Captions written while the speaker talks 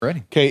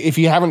Ready. Okay, if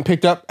you haven't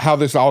picked up how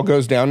this all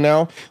goes down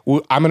now,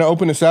 I'm going to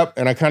open this up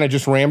and I kind of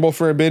just ramble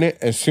for a minute.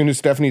 As soon as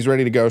Stephanie's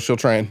ready to go, she'll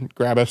try and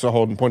grab us a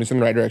hold and point us in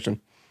the right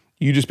direction.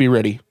 You just be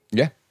ready.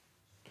 Yeah.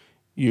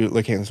 You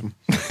look handsome.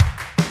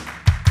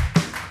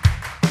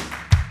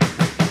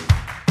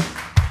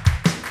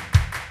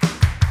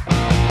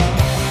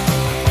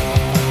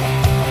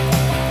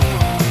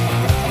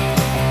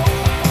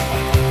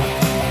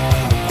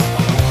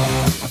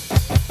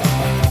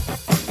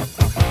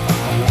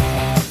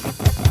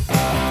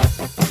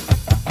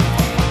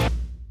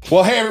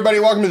 Well, hey, everybody.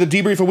 Welcome to the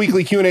Debrief, a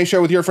weekly Q&A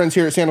show with your friends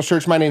here at Sandals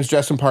Church. My name's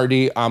Justin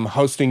Pardee. I'm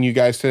hosting you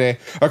guys today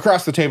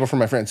across the table from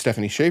my friend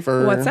Stephanie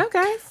Schaefer. What's up,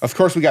 guys? Of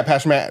course, we got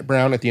Pastor Matt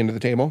Brown at the end of the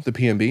table, the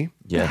PMB.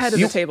 Yes. The head of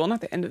the table, not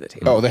the end of the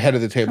table. Oh, the head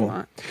of the table. Come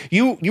on.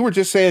 You were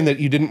just saying that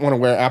you didn't want to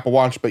wear Apple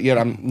Watch, but yet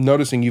I'm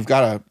noticing you've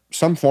got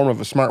some form of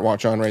a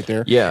smartwatch on right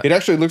there. Yeah. It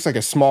actually looks like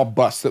a small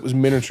bus that was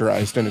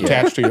miniaturized and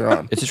attached to your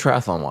arm. It's a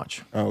triathlon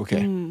watch. Oh,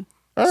 okay. All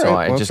right. So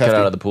I just got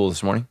out of the pool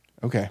this morning.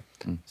 Okay.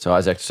 So I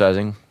was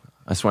exercising.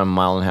 I swam a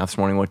mile and a half this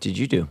morning. What did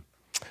you do?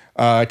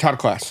 I taught a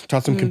class,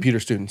 taught some computer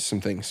students some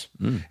things.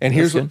 And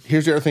here's the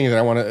other thing that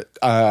I want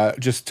to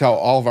just tell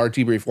all of our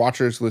Debrief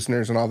watchers,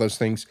 listeners, and all those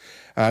things.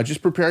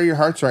 Just prepare your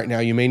hearts right now.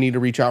 You may need to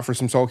reach out for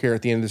some soul care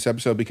at the end of this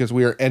episode because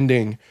we are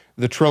ending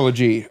the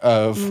trilogy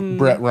of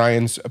Brett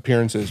Ryan's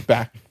appearances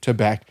back to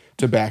back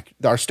to back.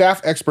 Our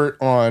staff expert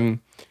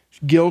on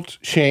guilt,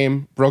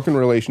 shame, broken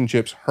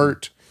relationships,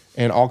 hurt,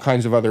 and all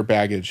kinds of other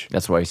baggage.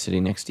 That's why he's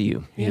sitting next to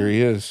you. Here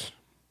he is.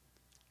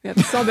 Yeah,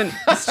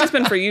 it's just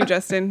been for you,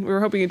 Justin. We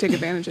were hoping you'd take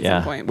advantage at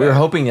some point. We were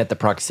hoping that the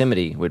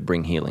proximity would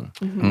bring healing.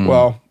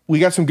 Well, we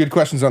got some good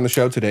questions on the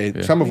show today,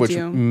 some of which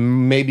do.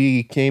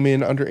 maybe came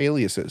in under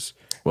aliases.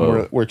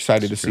 We're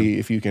excited to see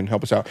if you can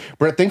help us out.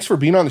 Brett, thanks for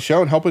being on the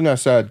show and helping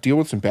us deal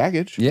with some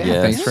baggage. Yeah,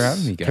 thanks for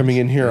having me, guys. Coming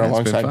in here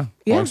It's been fun.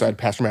 alongside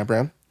Pastor Matt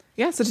Brown.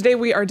 Yeah, so today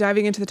we are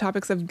diving into the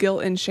topics of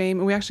guilt and shame,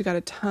 and we actually got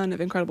a ton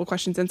of incredible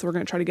questions in, so we're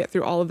going to try to get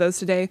through all of those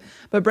today.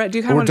 But Brett, do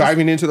you kind of We're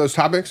diving into those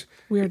topics.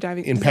 We are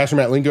diving in Pastor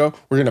Matt lingo.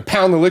 We're going to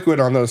pound the liquid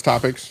on those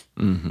topics.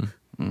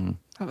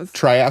 That was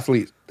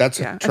Triathlete. That's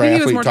yeah. a I think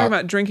he was triathlete more talk. talking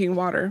about drinking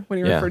water when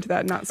he referred to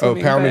that, not Oh,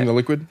 swimming. pounding the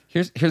liquid?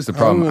 Here's the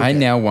problem. okay. I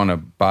now want to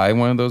buy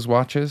one of those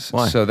watches.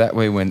 Why? So that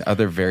way when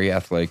other very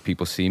athletic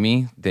people see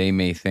me, they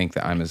may think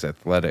that I'm as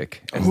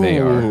athletic as they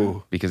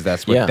are. Because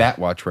that's what that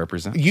watch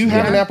represents. You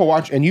have an Apple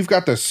Watch, and you've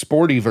got the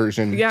sporty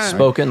version. Yeah.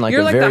 Spoken like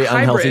You're a like very the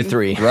unhealthy hybrid.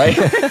 3. Right?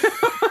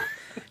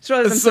 Just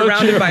rather than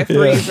surrounded by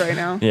threes right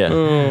now.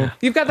 Yeah.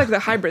 You've got like the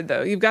hybrid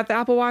though. You've got the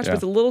Apple Watch, but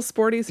it's a little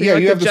sporty. So Yeah, you're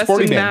like you have the Justin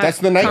sporty band. Matt That's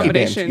the Nike band.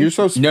 combination. You're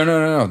so...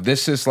 No.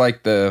 This is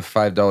like the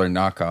 $5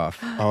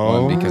 knockoff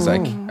one because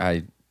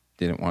I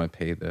didn't want to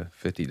pay the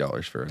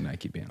 $50 for a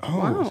Nike band.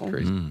 Wow. It's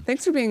crazy.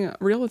 Thanks for being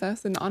real with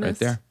us and Right honest.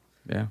 there.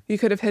 Yeah. You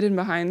could have hidden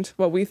behind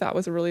what we thought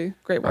was a really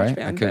great watch Right?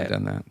 band. I could have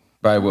done that.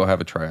 But I will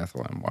have a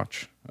triathlon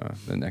watch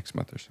the next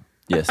month or so.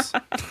 Yes.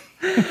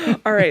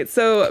 All right.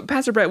 So,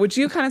 Pastor Brett, would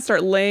you kind of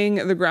start laying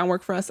the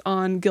groundwork for us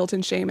on guilt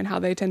and shame and how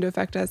they tend to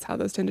affect us, how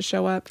those tend to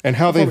show up? And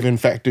how they've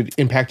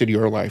impacted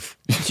your life.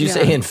 Did you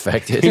say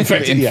infected?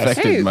 Infected, yes.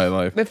 Infected my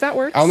life. If that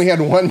works. I only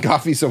had one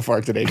coffee so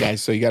far today,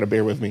 guys, so you got to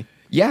bear with me.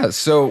 Yeah.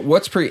 So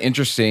what's pretty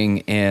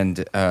interesting,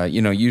 and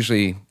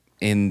usually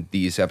in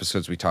these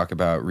episodes we talk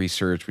about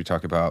research, we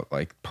talk about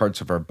like parts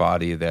of our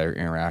body that are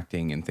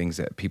interacting and things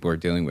that people are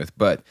dealing with.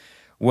 But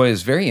what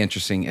is very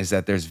interesting is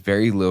that there's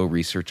very little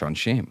research on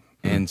shame.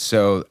 And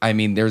so, I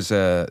mean, there's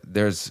a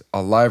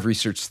lot of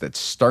research that's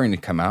starting to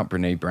come out.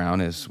 Brene Brown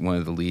is one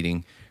of the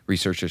leading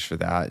researchers for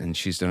that, and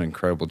she's done an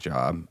incredible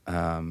job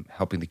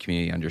helping the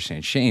community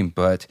understand shame.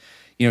 But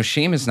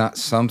shame is not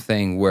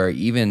something where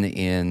even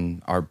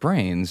in our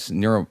brains,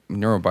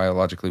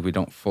 neurobiologically, we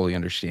don't fully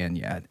understand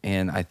yet.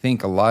 And I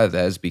think a lot of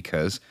that is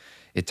because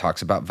it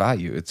talks about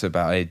value. It's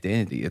about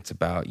identity. It's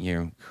about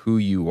who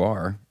you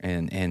are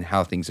and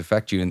how things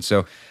affect you. And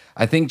so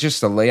I think just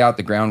to lay out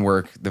the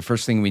groundwork, the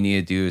first thing we need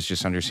to do is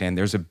just understand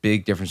there's a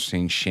big difference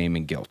between shame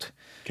and guilt.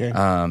 Okay.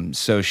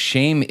 So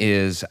shame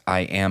is I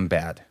am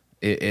bad.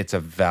 It's a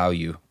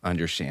value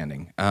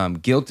understanding.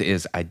 Guilt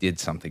is I did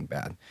something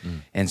bad.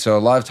 And so a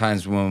lot of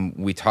times when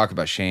we talk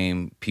about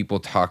shame, people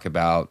talk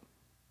about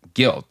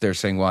guilt. They're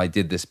saying, well, I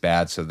did this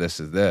bad, so this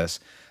is this.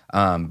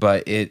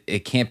 But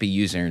it can't be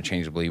used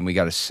interchangeably, and we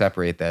got to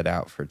separate that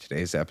out for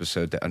today's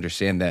episode to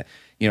understand that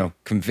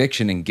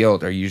conviction and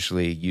guilt are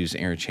usually used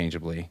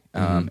interchangeably,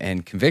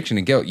 and conviction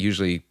and guilt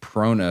usually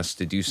prone us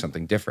to do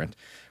something different,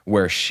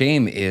 where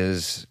shame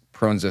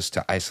prones us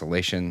to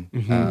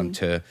isolation,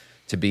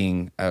 to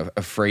being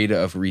afraid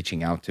of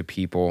reaching out to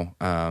people,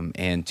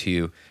 and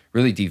to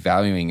really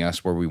devaluing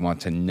us where we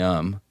want to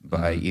numb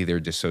by either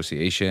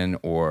dissociation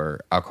or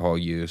alcohol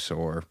use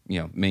or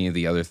many of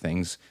the other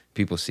things.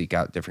 People seek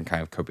out different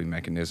kind of coping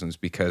mechanisms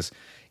because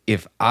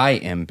if I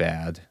am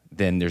bad,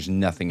 then there's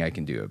nothing I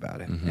can do about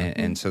it.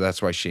 And so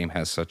that's why shame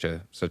has such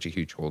a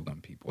huge hold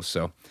on people.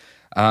 So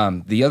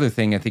the other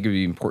thing I think it would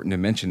be important to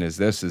mention is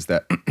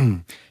that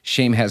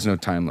shame has no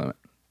time limit.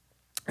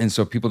 And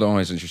so people don't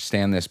always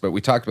understand this, but we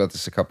talked about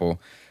this a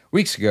couple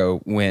weeks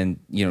ago when,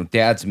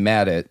 dad's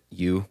mad at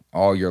you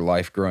all your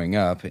life growing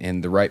up,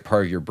 and the right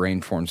part of your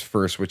brain forms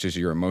first, which is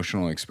your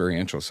emotional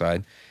experiential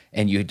side,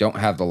 and you don't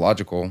have the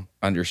logical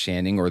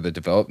understanding or the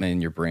development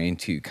in your brain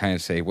to kind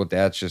of say, well,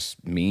 dad's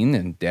just mean,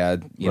 and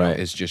dad, Right.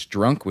 is just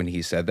drunk when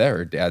he said that,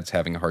 or dad's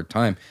having a hard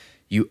time.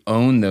 You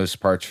own those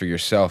parts for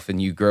yourself,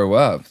 and you grow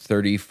up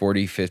 30,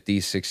 40,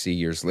 50, 60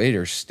 years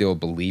later still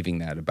believing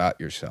that about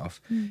yourself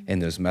and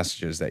those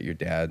messages that your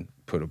dad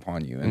put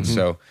upon you. And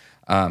so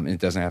it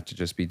doesn't have to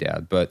just be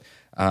dad, but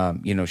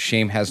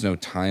shame has no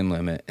time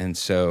limit. And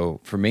so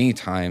for many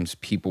times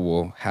people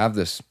will have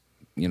this,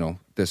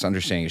 this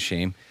understanding of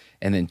shame.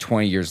 And then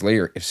 20 years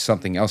later, if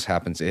something else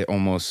happens,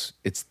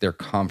 it's their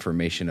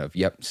confirmation of,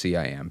 yep, see,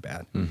 I am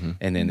bad.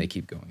 And then they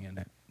keep going in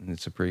it. And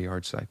it's a pretty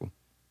hard cycle.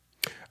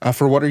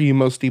 For what are you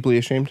most deeply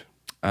ashamed?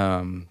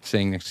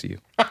 Sitting next to you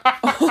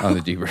on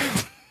the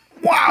debrief.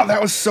 Wow,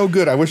 that was so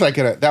good. I wish I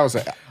could. That was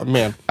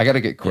man. I got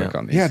to get quick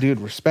on these. Yeah,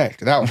 dude, respect.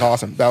 That was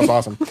awesome. That was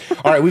awesome.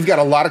 All right, we've got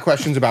a lot of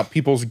questions about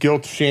people's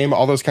guilt, shame,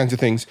 all those kinds of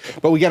things.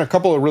 But we got a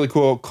couple of really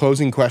cool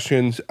closing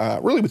questions,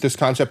 really with this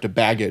concept of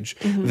baggage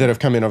that have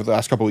come in over the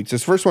last couple of weeks.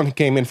 This first one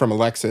came in from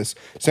Alexis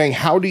saying,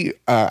 what do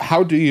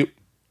you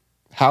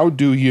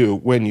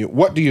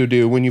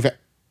do when you've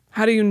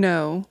How do you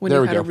know when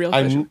there you've we had go. a real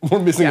collision? We're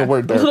missing a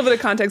word there. A little bit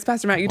of context,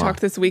 Pastor Matt, you talked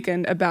this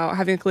weekend about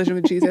having a collision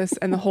with Jesus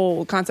and the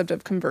whole concept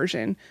of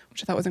conversion,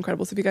 which I thought was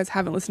incredible. So if you guys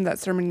haven't listened to that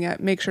sermon yet,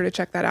 make sure to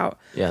check that out.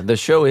 Yeah, the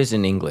show is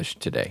in English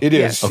today. It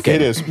is. Okay.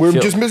 It is. We're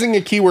just missing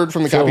a keyword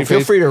from the copy.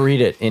 Feel free to read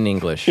it in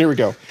English. Here we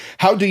go.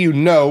 How do you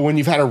know when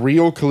you've had a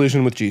real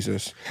collision with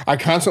Jesus? I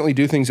constantly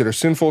do things that are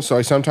sinful, so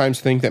I sometimes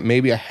think that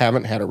maybe I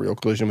haven't had a real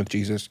collision with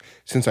Jesus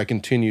since I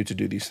continue to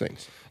do these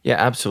things. Yeah,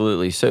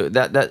 absolutely. So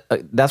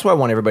that's why I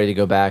want everybody to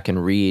go back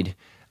and read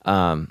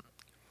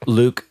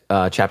Luke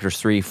chapters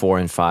 3, 4,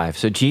 and 5.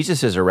 So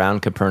Jesus is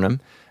around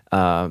Capernaum.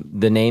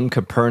 The name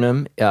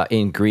Capernaum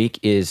in Greek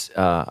is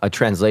a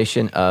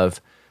translation of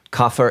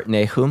Kafar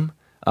Nehum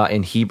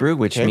in Hebrew,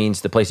 which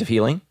means the place of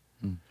healing.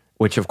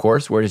 Which, of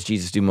course, where does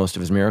Jesus do most of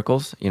his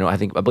miracles? I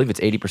believe it's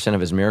 80% of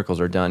his miracles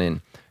are done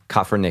in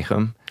Kafar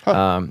Nehum,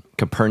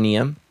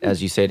 Capernaum,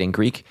 as you say it in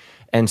Greek.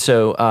 And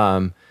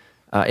so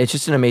it's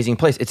just an amazing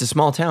place. It's a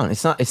small town.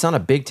 It's not a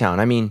big town.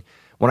 I mean,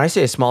 when I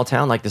say a small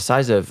town, like the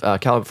size of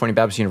California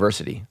Baptist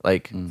University,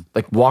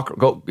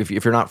 go if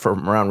you're not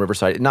from around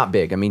Riverside, not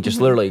big. I mean, just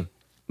literally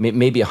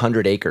maybe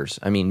 100 acres.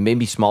 I mean,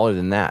 maybe smaller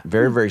than that.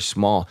 Very, very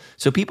small.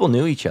 So people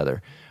knew each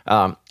other.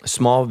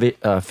 Small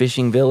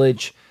fishing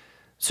village.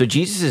 So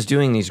Jesus is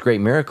doing these great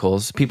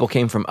miracles. People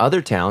came from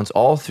other towns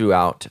all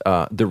throughout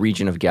the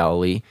region of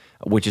Galilee,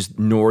 which is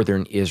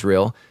northern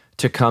Israel,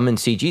 to come and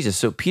see Jesus.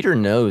 So Peter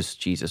knows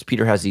Jesus.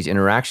 Peter has these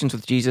interactions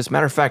with Jesus.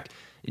 Matter of fact,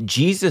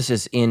 Jesus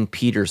is in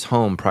Peter's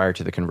home prior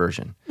to the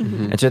conversion.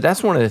 And so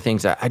that's one of the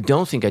things that I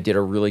don't think I did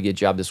a really good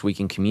job this week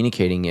in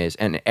communicating is,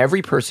 and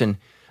every person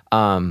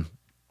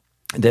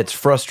that's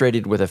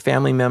frustrated with a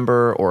family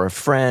member or a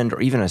friend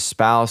or even a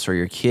spouse or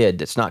your kid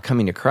that's not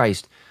coming to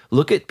Christ,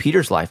 look at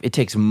Peter's life. It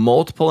takes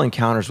multiple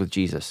encounters with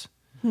Jesus,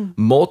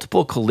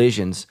 multiple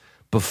collisions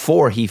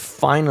before he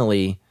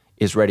finally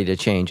is ready to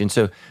change. And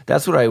so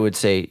that's what I would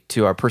say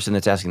to our person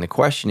that's asking the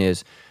question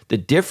is, the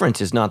difference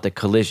is not the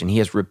collision. He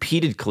has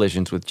repeated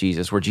collisions with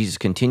Jesus where Jesus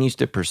continues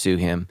to pursue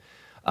him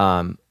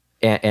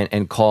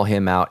and call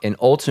him out. And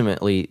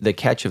ultimately, the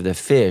catch of the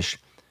fish,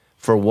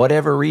 for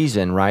whatever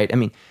reason, right? I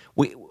mean,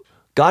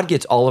 God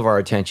gets all of our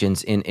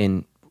attentions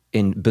in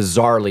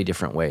bizarrely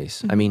different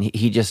ways. I mean,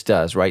 he just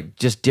does, right?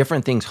 Just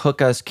different things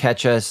hook us,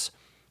 catch us,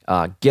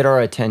 get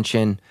our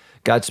attention.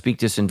 God speaks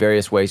to us in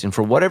various ways. And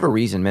for whatever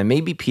reason, man,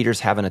 maybe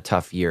Peter's having a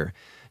tough year.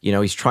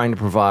 He's trying to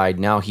provide.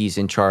 Now he's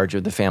in charge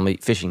of the family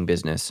fishing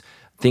business.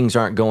 Things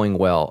aren't going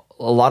well.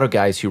 A lot of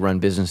guys who run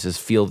businesses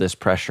feel this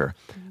pressure.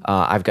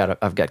 I've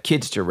got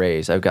kids to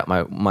raise. I've got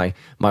my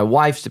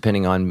wife's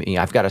depending on me.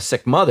 I've got a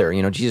sick mother.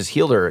 Jesus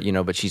healed her.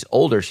 But she's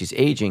older. She's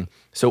aging.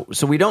 So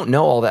we don't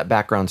know all that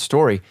background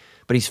story.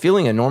 But he's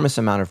feeling an enormous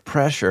amount of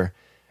pressure.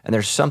 And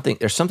there's something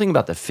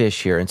about the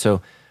fish here. And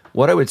so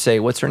what I would say,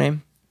 what's her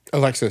name?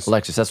 Alexis,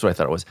 that's what I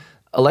thought it was.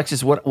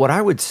 Alexis, what I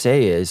would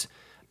say is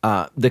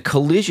the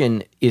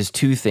collision is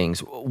two things.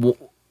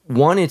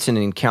 One, it's an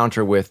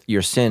encounter with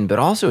your sin, but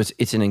also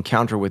it's an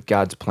encounter with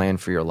God's plan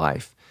for your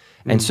life.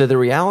 And so the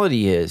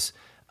reality is,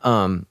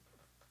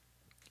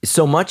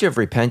 so much of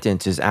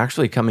repentance is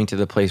actually coming to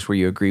the place where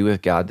you agree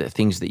with God that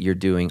things that you're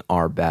doing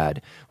are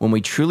bad. When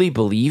we truly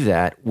believe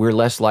that, we're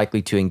less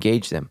likely to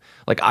engage them.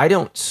 Like, I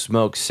don't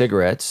smoke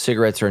cigarettes.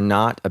 Cigarettes are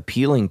not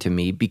appealing to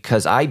me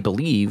because I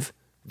believe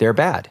they're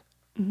bad.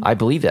 I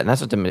believe that. And that's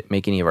not to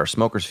make any of our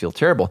smokers feel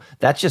terrible.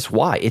 That's just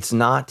why. It's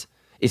not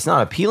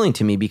appealing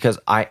to me because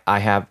I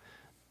have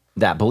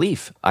that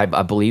belief. I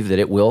believe that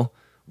it will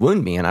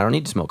wound me and I don't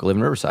need to smoke. I live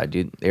in Riverside,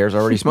 dude. The air's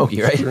already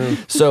smoky, right?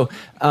 So,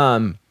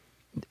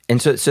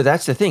 so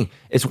that's the thing.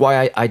 It's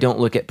why I don't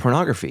look at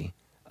pornography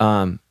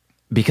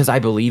because I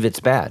believe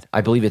it's bad.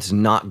 I believe it's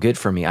not good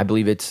for me. I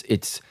believe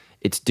it's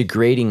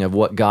degrading of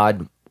what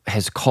God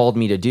has called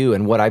me to do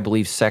and what I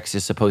believe sex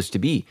is supposed to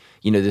be.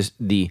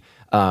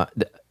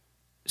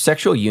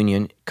 sexual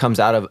union comes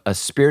out of a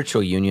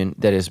spiritual union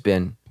that has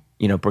been,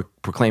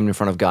 proclaimed in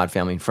front of God,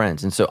 family, and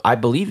friends. And so I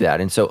believe that.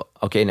 And so,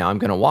 okay, now I'm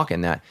going to walk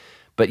in that.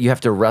 But you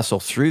have to wrestle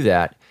through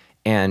that.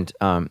 And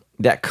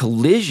that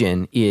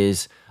collision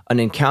is an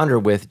encounter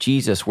with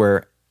Jesus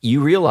where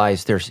you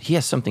realize he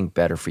has something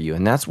better for you.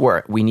 And that's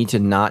where we need to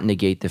not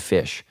negate the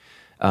fish.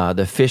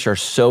 The fish are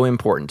so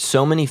important.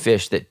 So many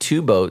fish that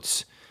 2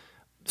 boats,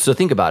 so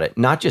think about it,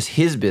 not just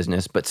his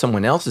business, but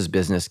someone else's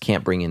business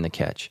can't bring in the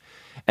catch.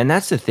 And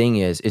that's the thing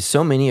is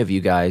so many of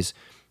you guys,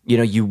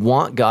 you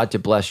want God to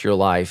bless your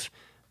life,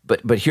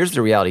 but here's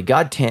the reality.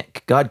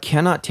 God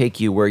cannot take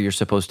you where you're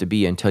supposed to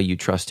be until you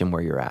trust him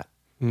where you're at.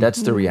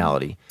 That's the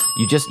reality.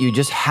 You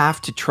just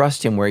have to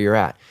trust him where you're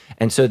at.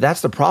 And so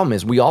that's the problem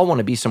is we all want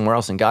to be somewhere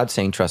else, and God's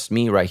saying, trust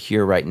me right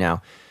here, right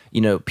now.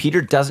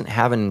 Peter doesn't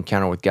have an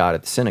encounter with God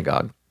at the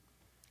synagogue.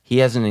 He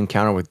has an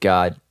encounter with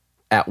God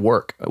at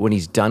work when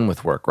he's done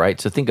with work, right?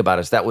 So think about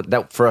us.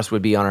 That for us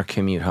would be on our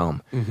commute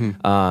home.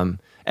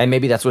 And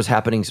maybe that's what's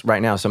happening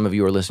right now. Some of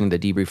you are listening to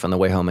the debrief on the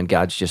way home, and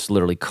God's just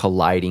literally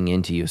colliding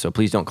into you. So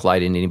please don't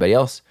collide into anybody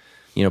else.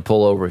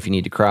 Pull over if you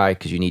need to cry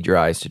because you need your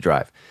eyes to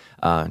drive.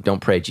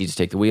 Don't pray, Jesus,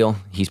 take the wheel.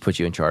 He's put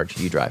you in charge.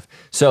 You drive.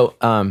 So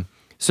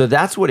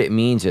that's what it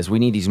means is we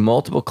need these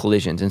multiple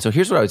collisions. And so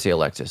here's what I would say,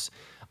 Alexis.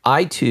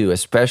 I too,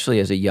 especially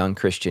as a young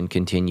Christian,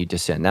 continued to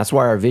sin. That's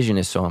why our vision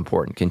is so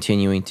important,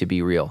 continuing to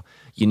be real.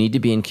 You need to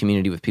be in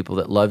community with people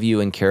that love you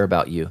and care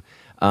about you.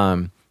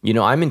 I'm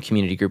in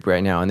community group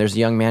right now, and there's a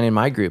young man in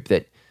my group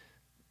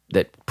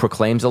that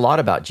proclaims a lot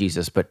about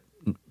Jesus, but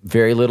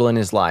very little in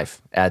his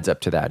life adds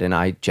up to that. And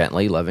I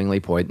gently,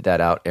 lovingly point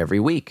that out every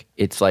week.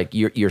 It's like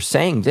you're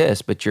saying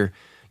this, but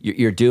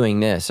you're doing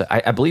this.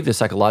 I believe the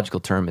psychological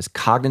term is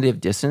cognitive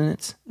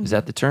dissonance. Is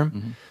that the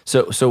term?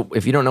 So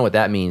if you don't know what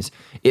that means,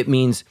 it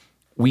means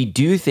we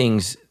do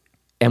things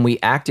and we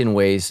act in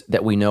ways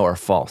that we know are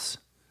false.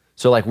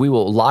 So like we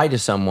will lie to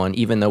someone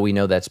even though we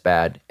know that's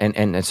bad.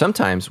 And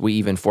sometimes we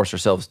even force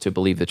ourselves to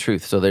believe the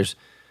truth. So there's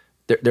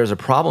a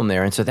problem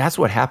there. And so that's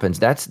what happens.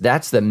 That's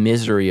the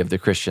misery of the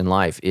Christian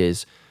life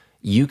is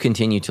you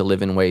continue to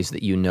live in ways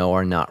that you know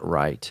are not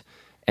right.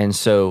 And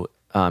so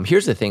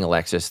here's the thing,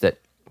 Alexis, that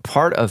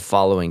part of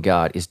following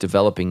God is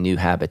developing new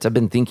habits. I've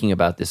been thinking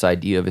about this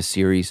idea of a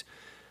series.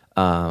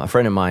 A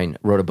friend of mine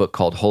wrote a book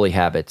called Holy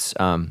Habits.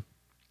 And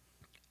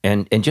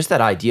just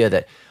that idea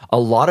that a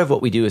lot of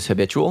what we do is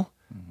habitual.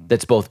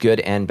 That's both good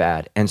and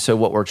bad. And so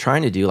what we're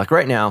trying to do, like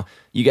right now,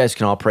 you guys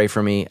can all pray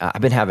for me. I've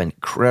been having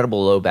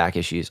incredible low back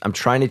issues. I'm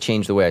trying to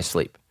change the way I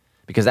sleep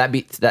because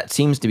that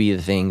seems to be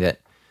the thing that,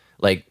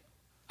 like,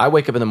 I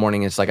wake up in the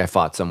morning and it's like I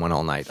fought someone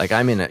all night. Like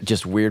I'm in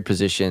just weird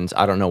positions.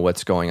 I don't know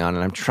what's going on.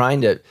 And I'm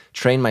trying to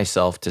train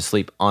myself to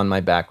sleep on my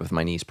back with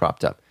my knees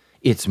propped up.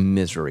 It's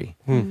misery.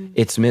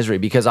 It's misery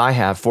because I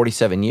have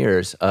 47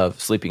 years of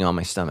sleeping on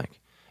my stomach.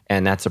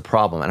 And that's a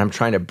problem. And I'm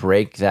trying to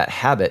break that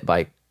habit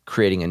by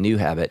creating a new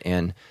habit.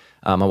 And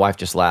my wife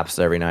just laughs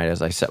every night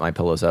as I set my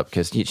pillows up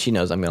because she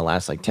knows I'm going to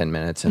last like 10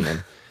 minutes and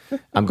then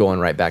I'm going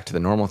right back to the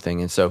normal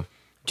thing. And so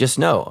just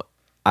know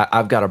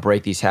I've got to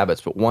break these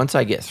habits. But once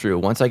I get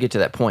to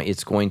that point,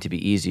 it's going to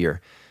be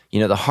easier.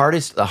 The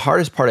hardest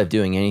part of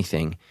doing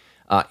anything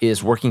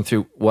is working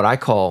through what I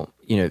call,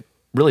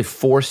 really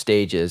 4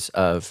 stages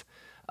of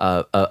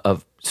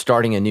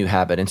starting a new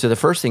habit. And so the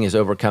first thing is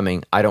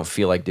overcoming, I don't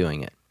feel like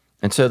doing it.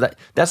 And so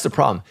that's the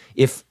problem.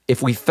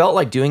 If we felt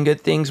like doing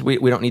good things, we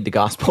don't need the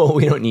gospel.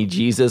 We don't need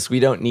Jesus.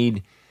 We don't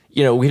need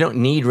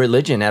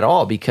religion at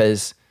all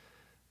because,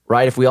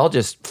 right, if we all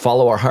just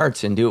follow our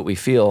hearts and do what we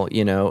feel,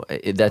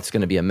 that's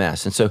going to be a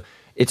mess. And so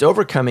it's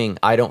overcoming,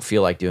 I don't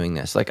feel like doing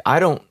this. Like I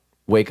don't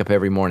wake up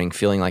every morning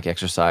feeling like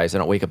exercise. I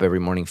don't wake up every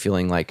morning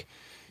feeling like,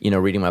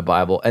 reading my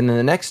Bible. And then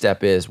the next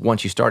step is,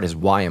 once you start, is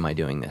why am I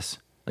doing this?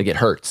 Like it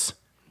hurts.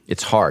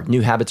 It's hard.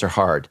 New habits are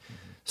hard.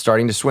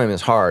 Starting to swim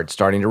is hard.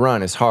 Starting to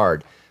run is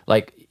hard.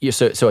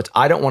 So it's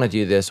I don't want to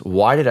do this.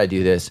 Why did I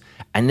do this?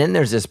 And then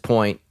there's this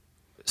point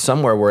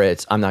somewhere where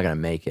it's I'm not going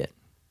to make it.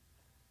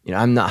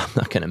 I'm not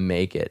going to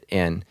make it.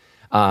 And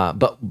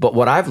but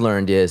what I've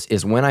learned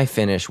is when I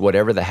finish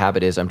whatever the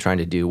habit is I'm trying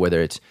to do,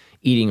 whether it's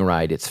eating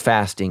right, it's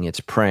fasting, it's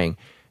praying,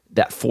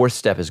 that 4th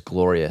step is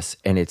glorious,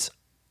 and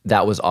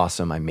that was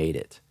awesome. I made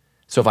it.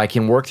 So if I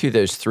can work through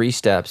those 3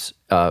 steps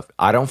of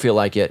I don't feel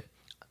like it.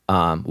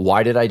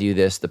 Why did I do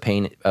this? The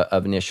pain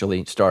of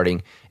initially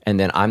starting, and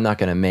then I'm not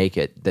going to make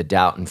it, the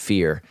doubt and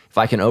fear. If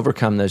I can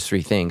overcome those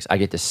 3 things, I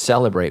get to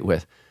celebrate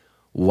with,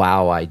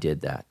 wow, I did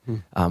that.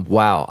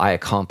 Wow, I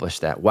accomplished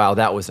that. Wow,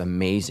 that was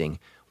amazing.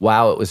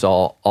 Wow, it was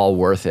all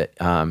worth it.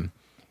 And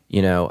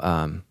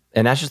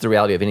that's just the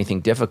reality of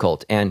anything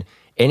difficult. And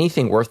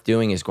anything worth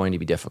doing is going to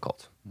be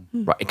difficult,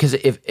 right? Because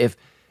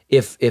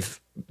if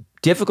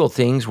difficult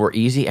things were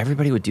easy,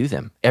 everybody would do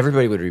them.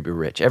 Everybody would be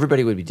rich.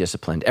 Everybody would be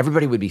disciplined.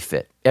 Everybody would be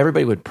fit.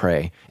 Everybody would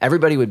pray.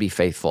 Everybody would be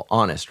faithful,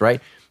 honest,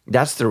 right?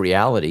 That's the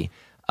reality.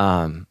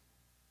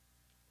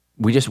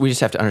 We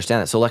just have to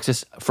understand that. So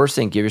Alexis, first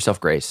thing, give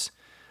yourself grace,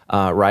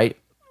 right?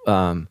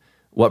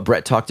 What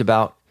Brett talked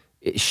about,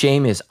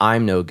 shame is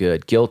I'm no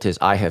good. Guilt is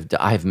I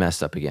have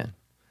messed up again.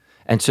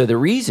 And so the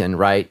reason,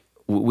 right,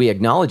 we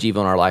acknowledge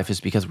evil in our life is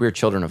because we're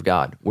children of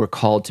God. We're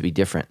called to be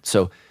different.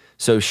 So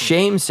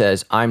shame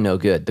says, I'm no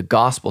good. The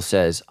gospel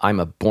says, I'm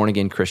a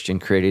born-again Christian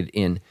created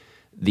in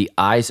the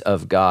eyes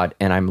of God,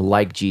 and I'm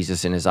like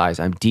Jesus in his eyes.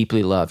 I'm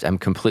deeply loved. I'm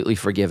completely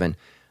forgiven.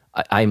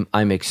 I'm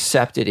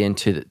accepted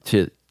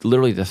into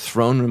literally the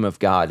throne room of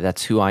God.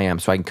 That's who I am,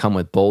 so I can come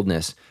with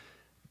boldness.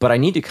 But I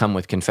need to come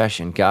with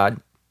confession. God,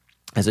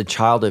 as a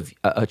child of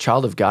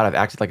God, I've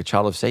acted like a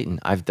child of Satan.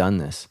 I've done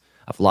this.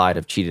 I've lied.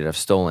 I've cheated. I've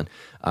stolen.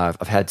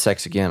 I've had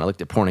sex again. I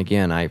looked at porn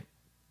again. I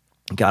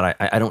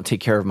don't take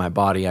care of my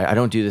body. I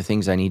don't do the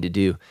things I need to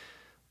do.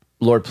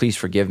 Lord, please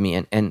forgive me.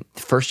 And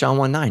 1 John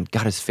 1:9,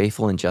 God is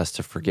faithful and just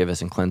to forgive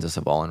us and cleanse us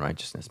of all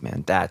unrighteousness.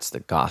 Man, that's the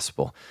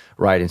gospel,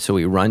 right? And so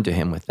we run to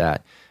him with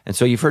that. And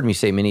so you've heard me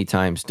say many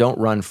times, don't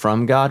run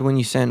from God when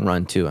you sin,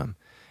 run to him.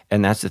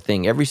 And that's the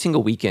thing. Every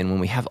single weekend when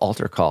we have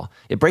altar call,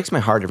 it breaks my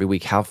heart every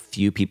week how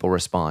few people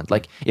respond.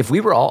 Like if we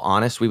were all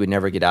honest, we would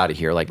never get out of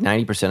here. Like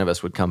 90% of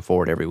us would come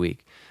forward every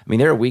week. I mean,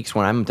 there are weeks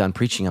when I'm done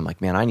preaching, I'm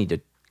like, man, I need to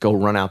go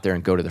run out there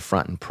and go to the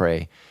front and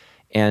pray.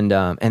 And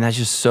that's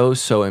just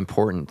so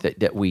important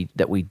that we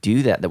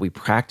do that we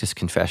practice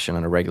confession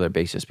on a regular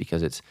basis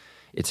because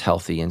it's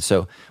healthy. And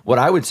so what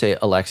I would say,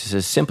 Alexis,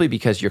 is simply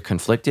because you're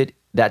conflicted,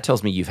 that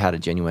tells me you've had a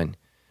genuine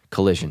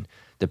collision.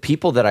 The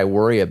people that I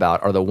worry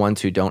about are the ones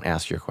who don't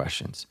ask your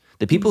questions.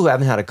 The people who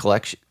haven't had a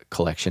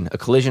collision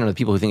are the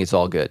people who think it's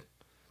all good.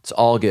 It's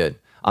all good.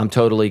 I'm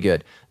totally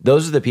good.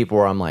 Those are the people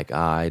where I'm like,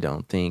 I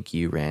don't think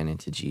you ran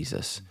into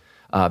Jesus.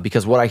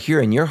 Because what I hear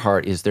in your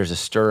heart is there's a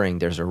stirring,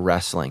 there's a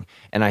wrestling.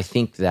 And I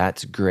think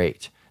that's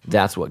great.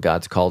 That's what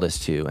God's called us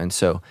to. And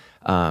so,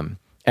 and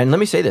let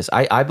me say this,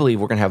 I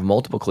believe we're going to have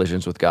multiple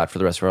collisions with God for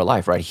the rest of our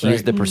life, right?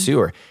 He's the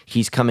pursuer.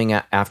 He's coming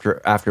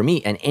after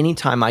me. And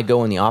anytime I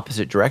go in the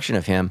opposite direction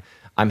of him,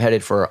 I'm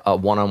headed for a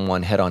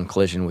one-on-one head-on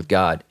collision with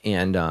God.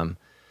 And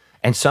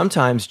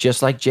sometimes,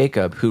 just like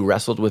Jacob, who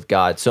wrestled with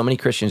God, so many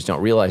Christians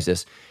don't realize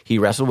this, he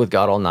wrestled with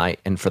God all night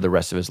and for the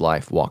rest of his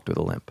life walked with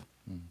a limp.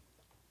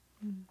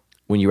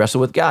 When you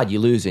wrestle with God, you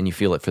lose and you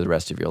feel it for the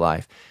rest of your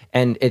life.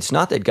 And it's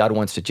not that God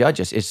wants to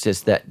judge us. It's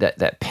just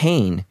that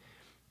pain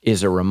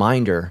is a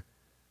reminder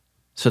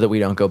so that we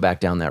don't go back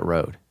down that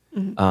road.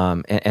 And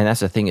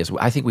that's the thing is,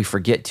 I think we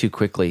forget too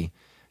quickly,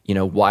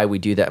 why we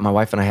do that. My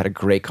wife and I had a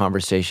great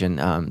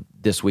conversation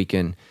this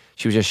weekend.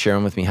 She was just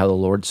sharing with me how the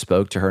Lord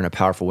spoke to her in a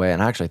powerful way.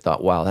 And I actually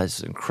thought, wow,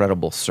 that's an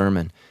incredible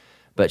sermon.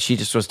 But she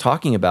just was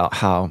talking about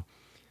how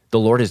the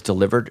Lord has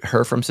delivered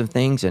her from some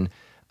things. And,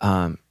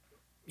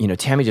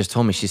 Tammy just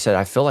told me, she said,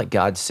 I feel like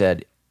God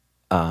said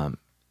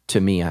to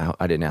me, I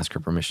didn't ask her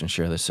permission to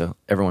share this, so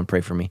everyone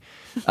pray for me.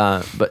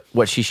 But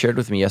what she shared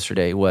with me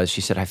yesterday was,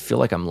 she said, I feel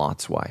like I'm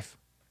Lot's wife.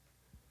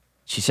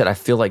 She said, I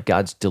feel like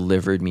God's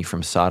delivered me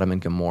from Sodom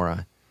and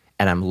Gomorrah,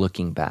 and I'm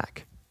looking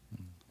back.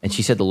 And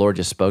she said the Lord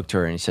just spoke to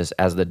her, and he says,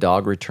 as the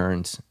dog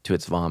returns to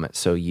its vomit,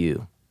 so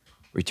you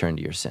return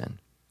to your sin.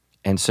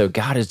 And so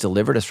God has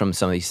delivered us from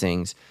some of these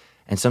things,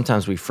 and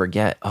sometimes we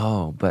forget,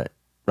 but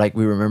like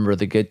we remember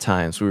the good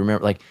times. We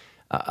remember like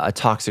a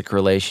toxic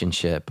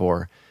relationship,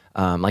 or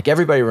like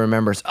everybody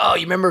remembers,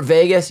 you remember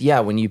Vegas? Yeah,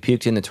 when you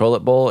puked in the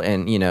toilet bowl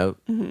and,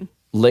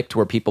 licked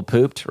where people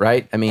pooped,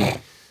 right? I mean,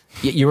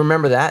 you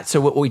remember that? So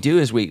what we do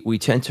is we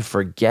tend to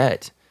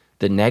forget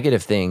the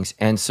negative things.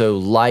 And so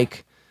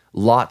like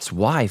Lot's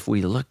wife,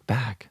 we look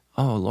back,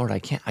 oh Lord, I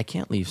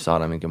can't leave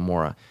Sodom and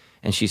Gomorrah.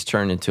 And she's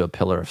turned into a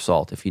pillar of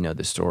salt, if you know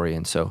the story.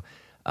 And so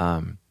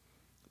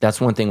that's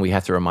one thing we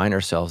have to remind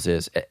ourselves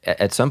is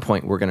at some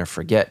point we're going to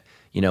forget,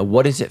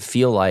 what does it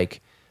feel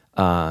like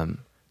to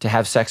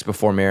have sex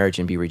before marriage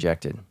and be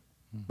rejected?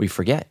 We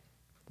forget.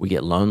 We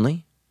get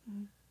lonely.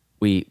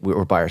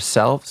 We're by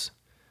ourselves.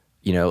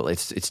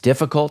 It's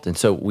difficult. And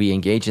so we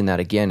engage in that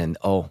again and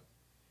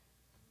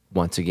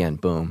once again,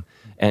 boom.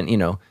 And,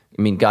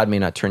 God may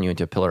not turn you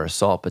into a pillar of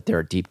salt, but there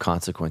are deep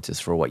consequences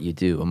for what you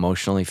do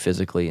emotionally,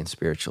 physically, and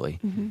spiritually.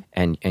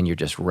 And you're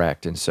just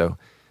wrecked. And so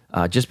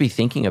just be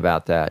thinking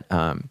about that.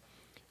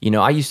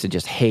 I used to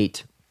just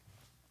hate,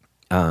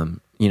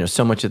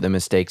 so much of the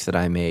mistakes that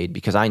I made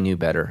because I knew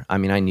better. I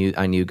mean,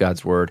 I knew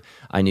God's word.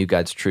 I knew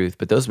God's truth.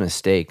 But those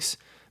mistakes,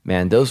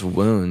 man, those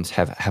wounds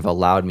have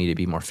allowed me to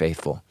be more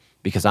faithful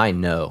because I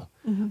know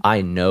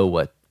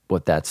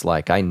what that's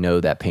like. I know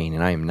that pain,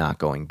 and I am not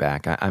going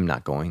back. I'm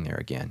not going there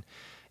again.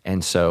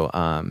 And so,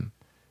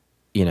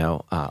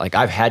 like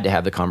I've had to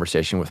have the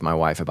conversation with my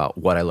wife about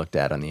what I looked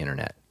at on the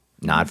internet.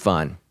 Not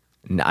fun.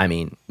 I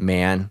mean,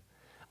 man,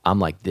 I'm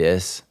like,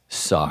 this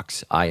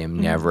sucks. I am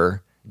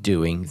never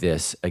doing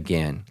this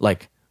again.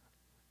 Like,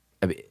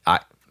 it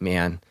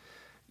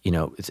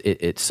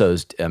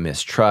sows a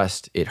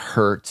mistrust. It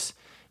hurts.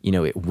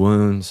 It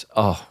wounds.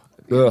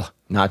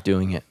 Not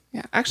doing it.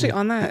 Yeah, actually,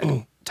 on that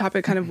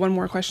topic, kind of one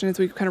more question as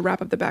we kind of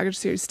wrap up the baggage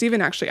series.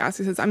 Stephen actually asked,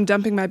 he says, I'm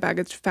dumping my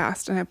baggage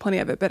fast and I have plenty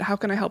of it, but how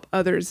can I help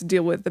others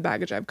deal with the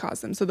baggage I've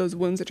caused them? So those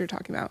wounds that you're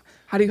talking about,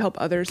 how do you help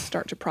others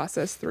start to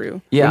process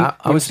through? Yeah.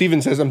 When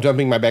Stephen says I'm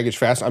dumping my baggage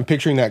fast, I'm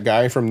picturing that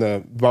guy from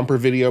the bumper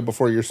video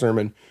before your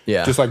sermon.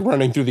 Yeah. Just like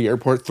running through the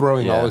airport,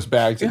 throwing all his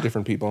bags at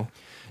different people.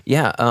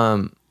 Yeah.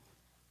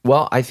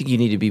 Well, I think you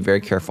need to be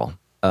very careful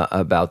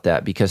about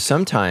that, because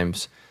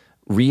sometimes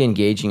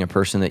re-engaging a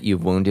person that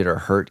you've wounded or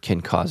hurt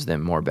can cause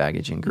them more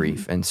baggage and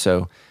grief. And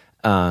so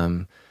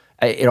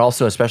it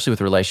also, especially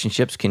with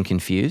relationships, can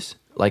confuse.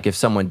 Like if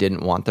someone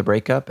didn't want the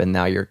breakup and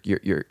now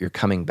you're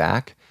coming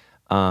back,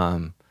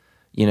 I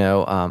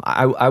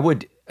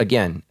would,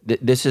 again,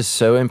 this is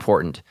so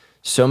important.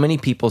 So many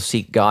people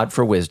seek God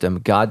for wisdom.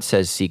 God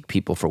says seek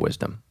people for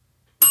wisdom.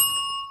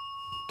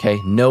 Okay,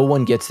 no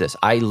one gets this.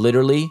 I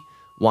literally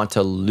want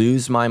to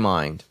lose my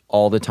mind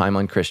all the time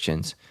on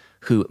Christians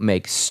who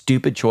make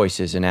stupid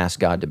choices and ask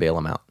God to bail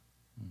them out.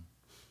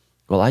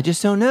 Well, I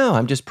just don't know.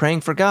 I'm just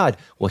praying for God.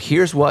 Well,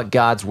 here's what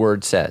God's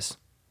word says.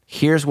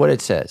 Here's what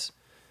it says.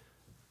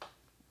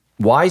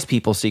 Wise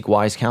people seek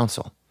wise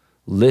counsel.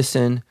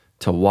 Listen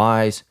to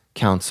wise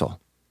counsel.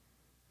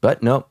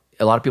 But no,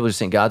 a lot of people just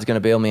think God's going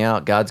to bail me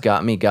out. God's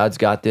got me. God's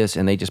got this.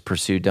 And they just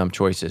pursue dumb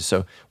choices.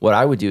 So what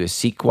I would do is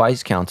seek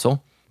wise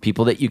counsel,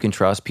 people that you can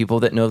trust, people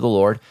that know the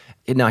Lord.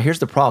 Now, here's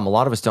the problem. A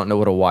lot of us don't know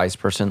what a wise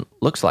person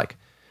looks like.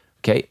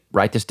 Okay,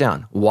 write this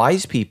down.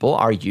 Wise people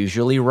are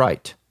usually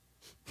right.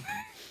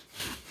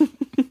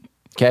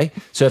 Okay,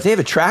 so if they have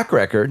a track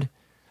record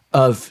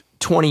of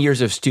 20 years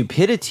of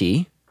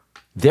stupidity,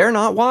 they're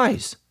not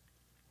wise.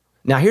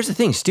 Now, here's the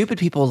thing. Stupid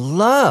people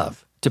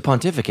love to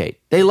pontificate.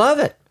 They love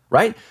it,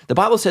 right? The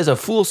Bible says a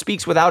fool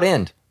speaks without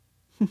end,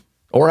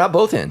 or at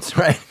both ends,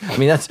 right? I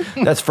mean,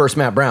 that's first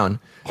Matt Brown,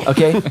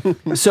 okay?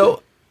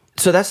 So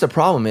that's the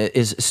problem,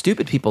 is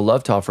stupid people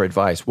love to offer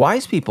advice.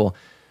 Wise people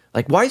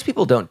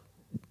don't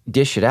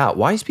dish it out.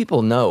 Wise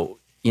people know,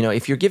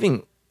 if you're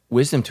giving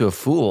wisdom to a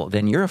fool,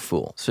 then you're a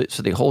fool. So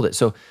they hold it.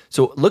 So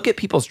look at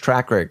people's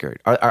track record.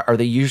 Are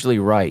they usually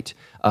right?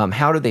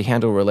 How do they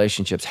handle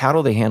relationships? How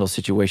do they handle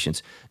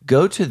situations?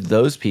 Go to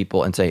those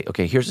people and say,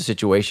 okay, here's the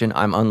situation.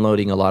 I'm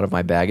unloading a lot of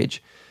my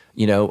baggage.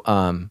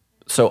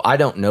 So I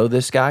don't know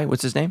this guy.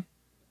 What's his name?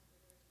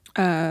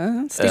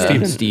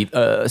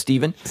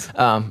 Stephen.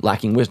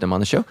 Lacking wisdom on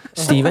the show.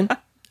 Stephen,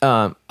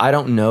 I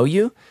don't know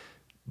you.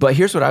 But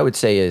here's what I would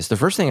say is, the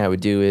first thing I would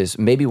do is,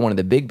 maybe one of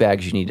the big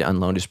bags you need to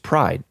unload is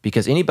pride,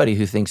 because anybody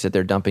who thinks that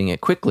they're dumping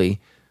it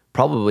quickly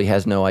probably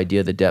has no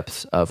idea the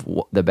depths of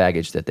the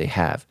baggage that they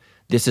have.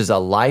 This is a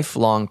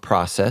lifelong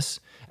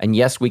process, and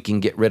yes, we can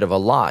get rid of a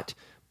lot,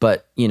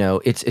 but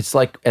it's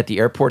like at the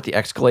airport, the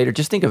escalator.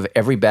 Just think of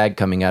every bag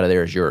coming out of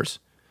there as yours.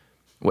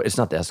 It's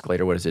not the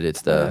escalator. What is it?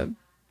 It's the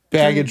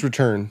baggage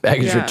return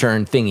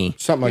return thingy.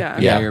 Something like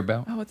that. Yeah. Conveyor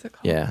belt. Oh, what's it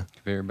called? Yeah.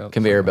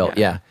 Conveyor belt.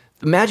 Yeah.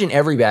 Imagine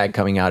every bag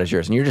coming out as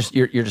yours, and you're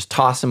just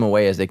tossing them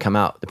away as they come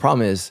out. The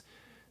problem is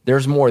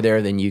there's more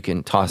there than you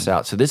can toss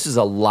out. So this is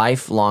a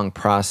lifelong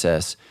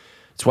process.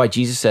 That's why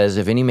Jesus says,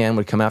 if any man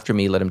would come after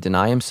me, let him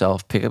deny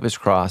himself, pick up his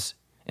cross,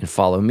 and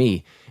follow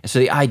me. And so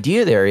the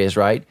idea there is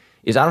I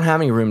don't have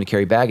any room to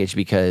carry baggage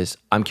because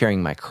I'm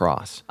carrying my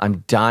cross.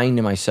 I'm dying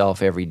to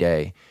myself every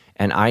day,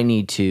 and I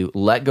need to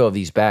let go of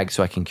these bags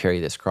so I can carry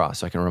this cross,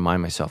 so I can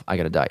remind myself I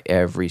got to die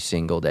every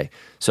single day.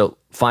 So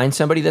find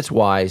somebody that's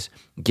wise,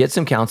 get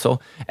some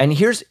counsel. And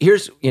here's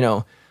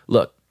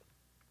look,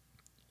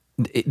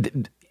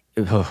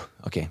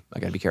 okay, I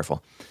got to be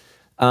careful.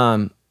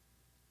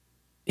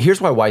 Here's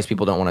why wise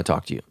people don't want to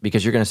talk to you,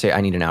 because you're going to say,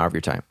 I need an hour of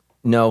your time.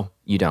 No,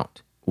 you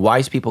don't.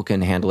 Wise people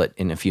can handle it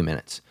in a few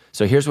minutes.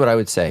 So here's what I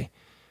would say.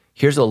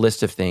 Here's a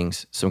list of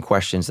things, some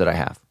questions that I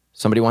have.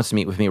 Somebody wants to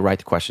meet with me, write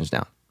the questions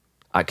down.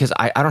 Because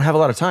I don't have a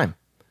lot of time.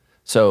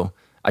 So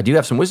I do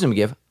have some wisdom to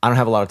give. I don't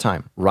have a lot of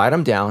time. Write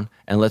them down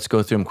and let's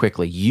go through them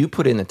quickly. You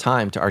put in the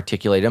time to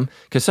articulate them,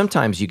 because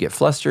sometimes you get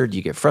flustered,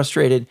 you get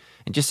frustrated,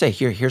 and just say,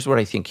 here's what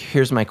I think.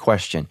 Here's my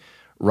question.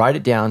 Write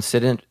it down,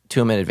 send it to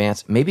them in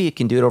advance. Maybe you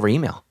can do it over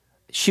email.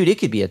 Shoot, it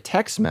could be a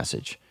text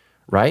message,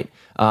 right?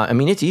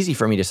 It's easy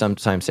for me to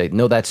sometimes say,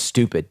 no, that's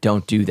stupid.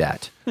 Don't do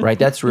that, right?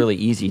 That's really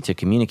easy to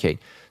communicate.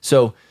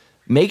 So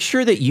make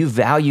sure that you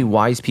value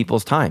wise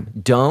people's time.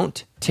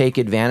 Don't take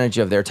advantage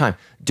of their time.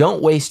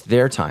 Don't waste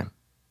their time.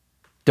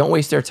 Don't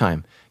waste their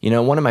time.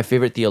 One of my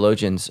favorite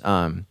theologians,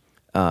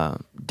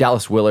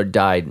 Dallas Willard,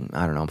 died,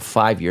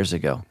 5 years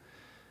ago.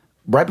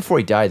 Right before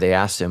he died, they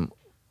asked him,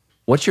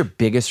 what's your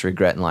biggest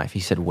regret in life? He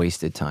said,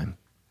 wasted time.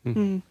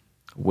 Mm-hmm.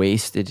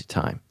 Wasted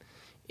time.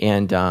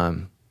 And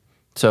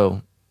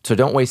so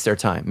don't waste their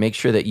time. Make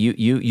sure that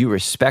you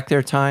respect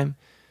their time.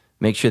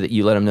 Make sure that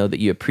you let them know that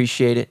you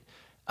appreciate it.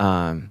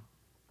 And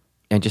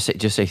just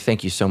say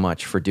thank you so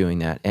much for doing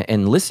that,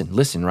 and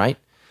listen, right?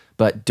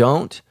 But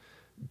don't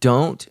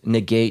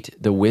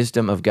negate the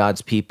wisdom of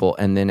God's people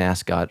and then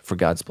ask God for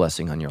God's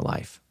blessing on your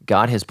life.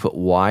 God has put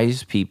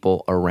wise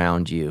people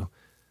around you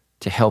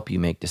to help you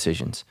make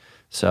decisions.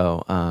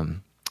 So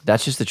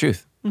that's just the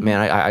truth,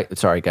 man. I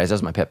sorry guys,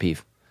 that's my pet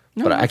peeve.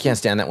 No, but I can't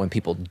stand that when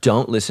people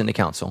don't listen to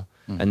counsel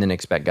and then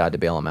expect God to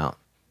bail them out.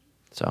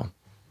 So,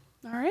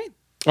 all right.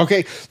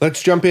 Okay,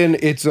 let's jump in.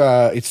 It's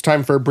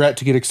time for Brett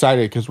to get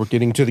excited because we're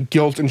getting to the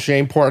guilt and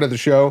shame part of the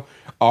show.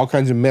 All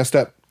kinds of messed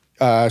up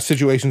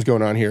situations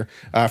going on here.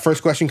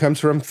 First question comes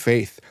from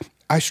Faith.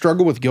 I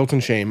struggle with guilt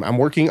and shame. I'm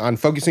working on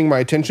focusing my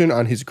attention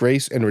on his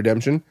grace and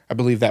redemption. I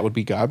believe that would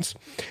be God's.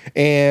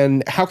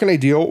 And how can I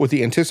deal with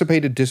the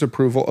anticipated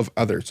disapproval of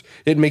others?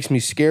 It makes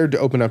me scared to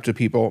open up to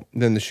people.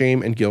 Then the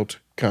shame and guilt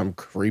come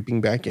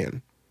creeping back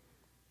in.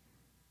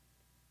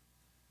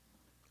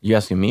 You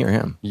asking me or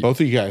him?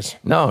 Both of you guys.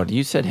 No,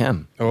 you said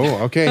him.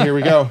 Oh, okay. Here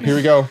we go. Here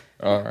we go.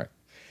 All right.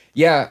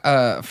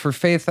 Yeah, for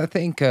faith, I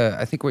think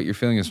what you're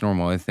feeling is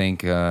normal. I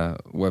think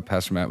what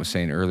Pastor Matt was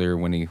saying earlier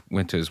when he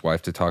went to his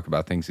wife to talk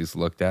about things he's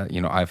looked at.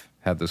 I've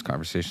had those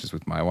conversations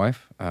with my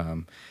wife,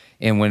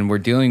 and when we're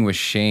dealing with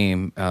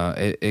shame,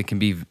 it can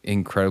be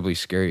incredibly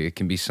scary. It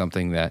can be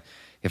something that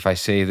if I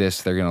say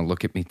this, they're going to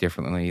look at me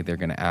differently. They're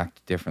going to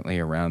act differently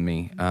around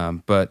me.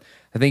 But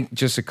I think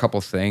just a couple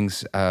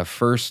things.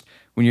 First,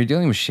 when you're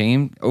dealing with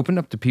shame, open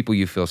up to people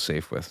you feel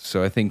safe with.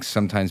 So I think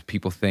sometimes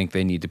people think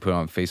they need to put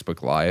on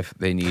Facebook Live.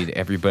 They need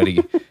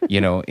everybody,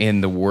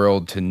 in the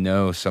world to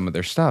know some of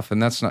their stuff.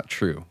 And that's not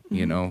true,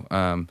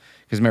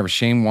 because remember,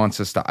 shame wants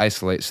us to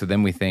isolate. So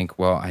then we think,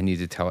 well, I need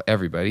to tell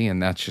everybody.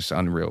 And that's just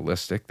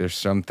unrealistic. There's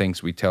some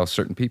things we tell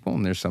certain people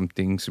and there's some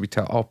things we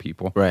tell all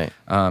people. Right.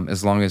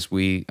 As long as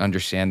we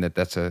understand that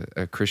that's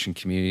a Christian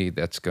community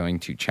that's going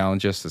to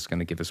challenge us, that's going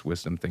to give us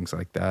wisdom, things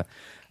like that.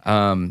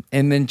 And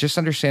then just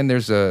understand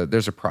there's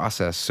a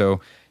process.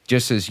 So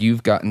just as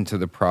you've gotten to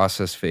the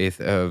process, Faith,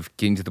 of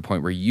getting to the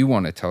point where you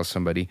want to tell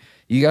somebody,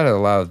 you got to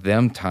allow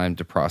them time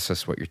to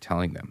process what you're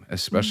telling them,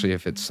 especially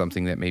if it's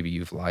something that maybe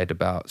you've lied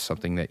about,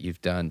 something that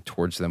you've done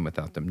towards them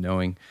without them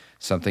knowing,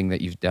 something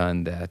that you've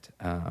done that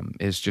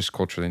is just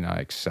culturally not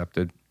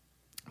accepted.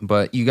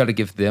 But you got to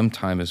give them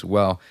time as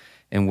well.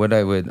 And what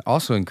I would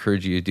also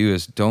encourage you to do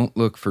is don't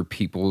look for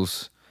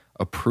people's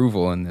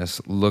approval in this.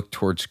 Look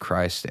towards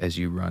Christ as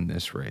you run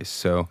this race.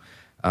 So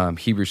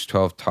Hebrews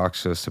 12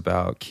 talks to us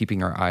about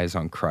keeping our eyes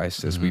on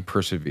Christ as we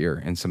persevere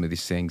in some of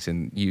these things.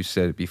 And you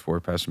said it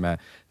before, Pastor Matt,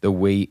 the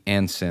weight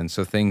and sin.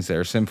 So things that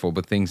are sinful,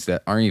 but things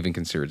that aren't even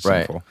considered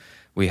sinful,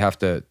 we have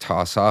to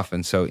toss off.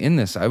 And so in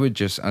this, I would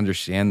just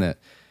understand that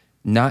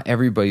not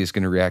everybody is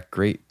going to react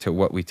great to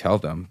what we tell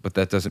them, but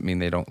that doesn't mean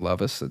they don't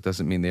love us. That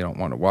doesn't mean they don't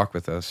want to walk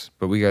with us,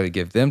 but we got to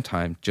give them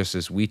time just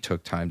as we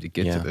took time to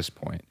get to this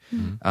point.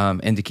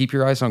 And to keep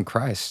your eyes on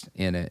Christ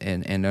in it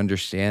and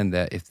understand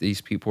that if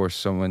these people are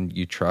someone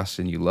you trust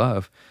and you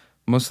love,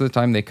 most of the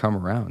time they come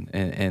around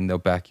and they'll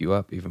back you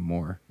up even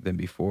more than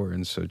before.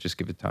 And so just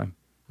give it time.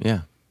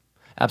 Yeah,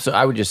 absolutely.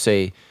 I would just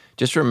say,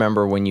 just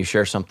remember when you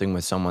share something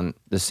with someone,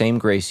 the same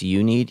grace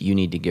you need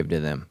to give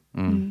to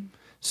them.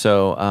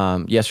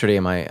 So yesterday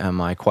in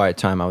my quiet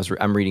time,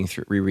 I'm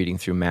rereading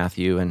through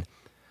Matthew, and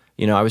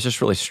I was just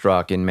really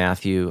struck in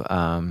Matthew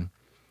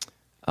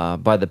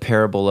by the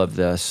parable of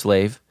the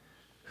slave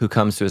who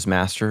comes to his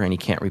master and he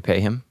can't repay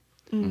him,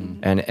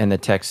 and the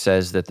text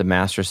says that the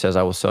master says,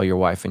 "I will sell your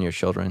wife and your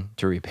children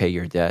to repay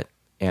your debt,"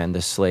 and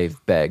the slave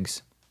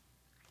begs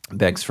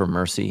for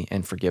mercy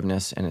and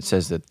forgiveness, and it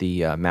says that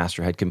the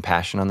master had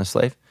compassion on the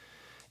slave,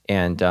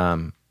 and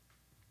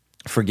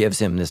forgives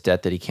him this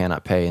debt that he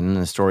cannot pay. And then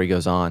the story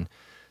goes on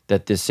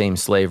that this same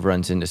slave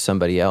runs into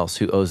somebody else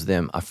who owes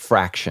them a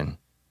fraction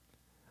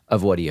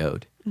of what he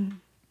owed.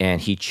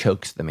 And he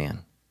chokes the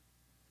man.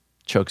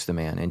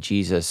 And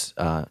Jesus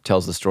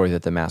tells the story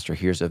that the master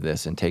hears of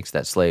this and takes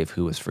that slave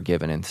who was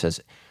forgiven and says,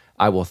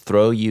 "I will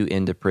throw you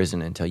into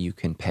prison until you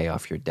can pay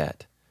off your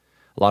debt."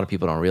 A lot of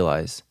people don't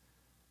realize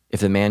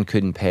if the man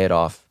couldn't pay it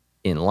off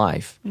in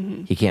life,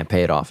 he can't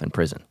pay it off in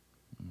prison.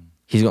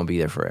 He's going to be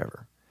there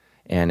forever.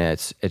 And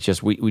it's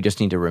just, we just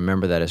need to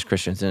remember that as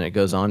Christians. And it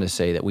goes on to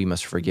say that we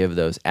must forgive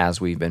those as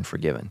we've been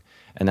forgiven.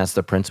 And that's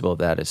the principle of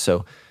that. Is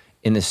so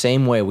in the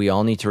same way, we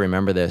all need to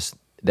remember this,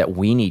 that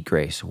we need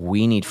grace.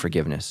 We need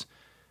forgiveness.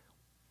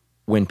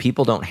 When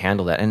people don't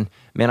handle that, and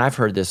man, I've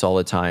heard this all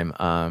the time.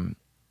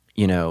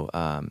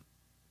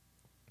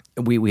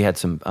 We had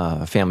some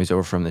families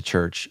over from the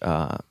church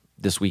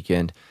this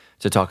weekend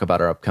to talk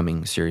about our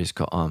upcoming series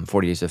called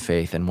 40 Days of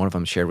Faith. And one of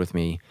them shared with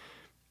me,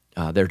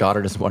 their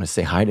daughter doesn't want to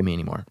say hi to me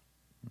anymore.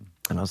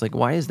 And I was like,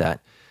 "Why is that?"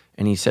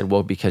 And he said,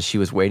 "Well, because she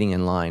was waiting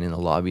in line in the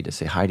lobby to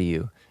say hi to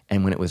you.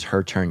 And when it was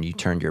her turn, you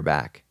turned your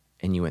back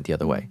and you went the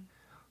other way."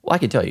 Well, I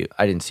can tell you,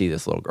 I didn't see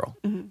this little girl,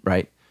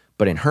 right?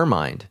 But in her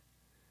mind,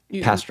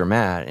 Pastor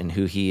Matt and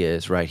who he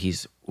is, right?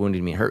 He's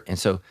wounded me, hurt. And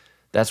so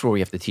that's where we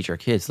have to teach our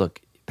kids, look,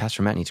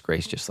 Pastor Matt needs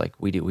grace just like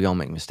we do. We all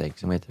make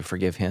mistakes and we have to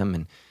forgive him.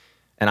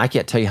 And I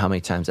can't tell you how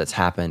many times that's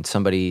happened.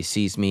 Somebody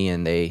sees me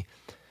and they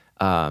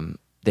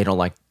don't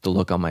like the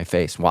look on my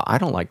face. Well, I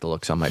don't like the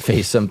looks on my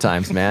face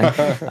sometimes, man.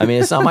 I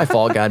mean, it's not my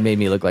fault God made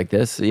me look like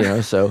this,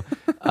 so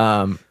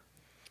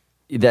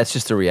that's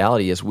just the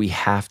reality is we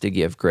have to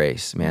give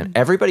grace, man.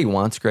 Everybody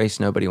wants grace.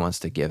 Nobody wants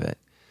to give it.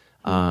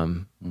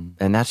 And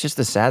that's just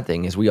the sad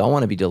thing is we all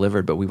want to be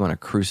delivered, but we want to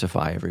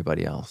crucify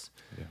everybody else.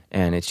 Yeah.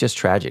 And it's just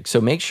tragic.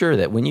 So make sure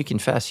that when you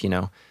confess,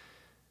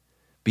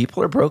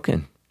 people are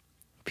broken.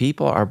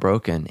 People are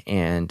broken.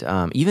 And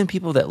even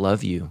people that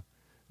love you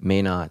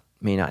may not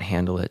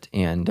handle it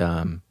and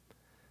don't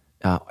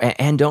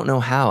know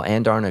how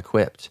and aren't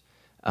equipped.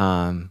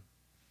 That's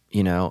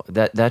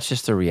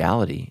just the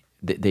reality.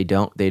 they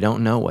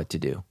don't know what to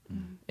do,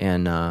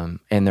 and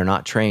they're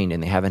not trained,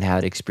 and they haven't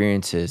had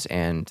experiences,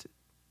 and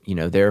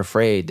they're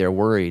afraid, they're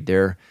worried,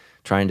 they're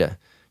trying to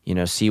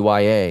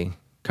CYA,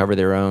 cover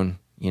their own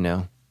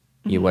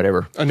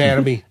whatever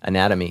Anatomy.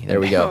 anatomy. There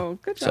we go. Oh,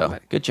 good job, So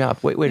buddy. good job.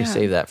 Way to Yeah.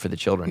 save that for the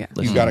children. Yeah.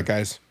 You got it,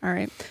 guys. All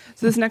right.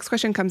 So this next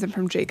question comes in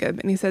from Jacob,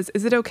 and he says,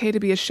 is it okay to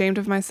be ashamed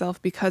of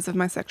myself because of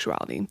my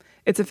sexuality?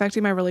 It's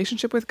affecting my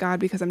relationship with God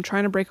because I'm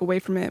trying to break away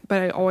from it,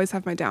 but I always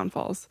have my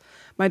downfalls.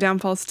 My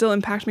downfalls still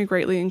impact me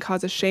greatly and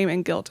causes shame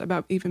and guilt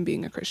about even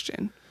being a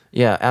Christian.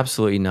 Yeah,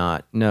 absolutely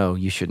not. No,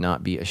 you should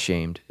not be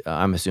ashamed.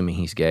 I'm assuming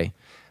he's gay,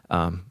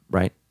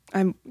 right?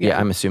 I'm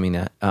assuming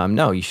that.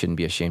 No, you shouldn't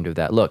be ashamed of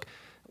that. Look,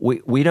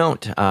 we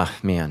don't,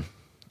 man,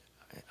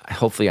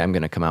 hopefully I'm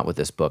going to come out with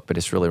this book, but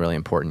it's really, really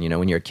important.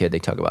 When you're a kid, they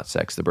talk about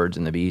sex, the birds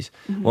and the bees.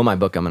 Mm-hmm. Well, my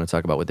book, I'm going to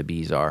talk about what the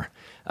bees are,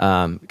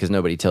 because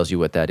nobody tells you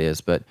what that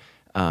is. But,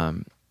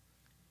 and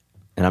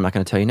I'm not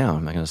going to tell you now.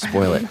 I'm not going to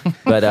spoil it.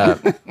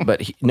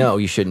 But no,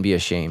 you shouldn't be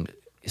ashamed.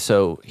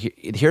 So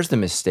here's the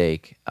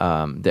mistake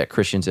that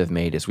Christians have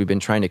made is we've been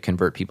trying to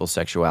convert people's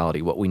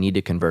sexuality. What we need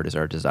to convert is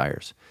our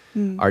desires.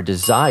 Our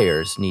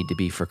desires need to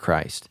be for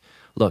Christ.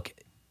 Look,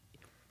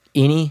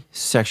 any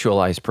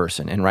sexualized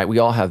person, and we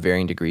all have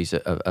varying degrees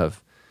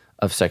of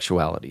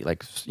sexuality.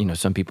 Like,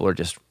 some people are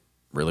just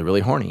really,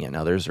 really horny, and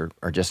others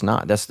are just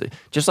not.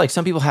 Just like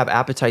some people have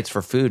appetites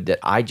for food that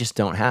I just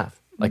don't have.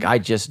 Like, I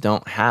just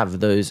don't have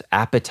those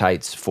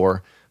appetites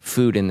for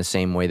food in the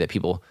same way that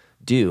people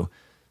do.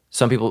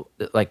 Some people,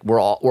 like,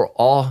 we're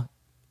all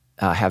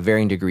have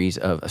varying degrees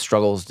of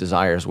struggles,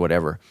 desires,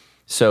 whatever.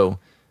 So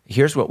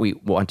here's what we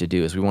want to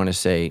do is we want to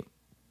say,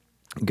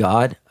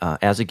 God,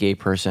 as a gay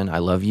person, I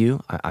love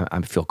you. I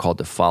feel called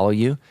to follow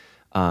you.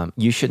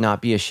 You should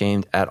not be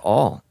ashamed at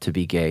all to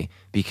be gay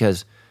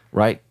because,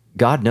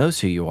 God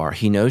knows who you are.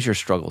 He knows your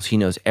struggles. He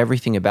knows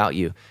everything about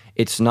you.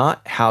 It's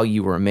not how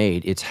you were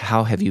made. It's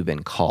how have you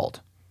been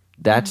called.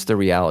 That's the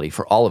reality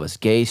for all of us,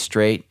 gay,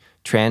 straight,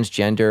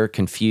 transgender,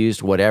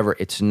 confused, whatever.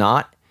 It's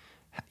not,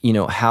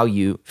 how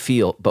you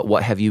feel, but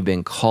what have you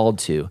been called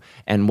to?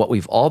 And what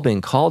we've all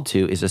been called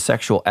to is a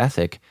sexual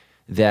ethic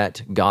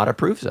that God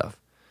approves of.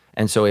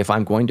 And so if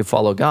I'm going to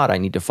follow God, I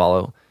need to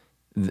follow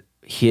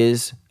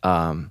his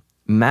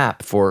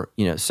map for,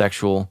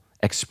 sexual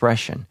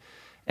expression.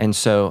 And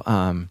so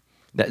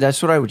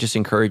that's what I would just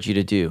encourage you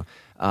to do.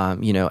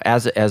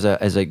 As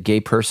a gay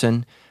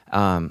person,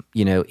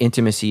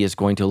 intimacy is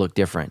going to look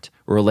different.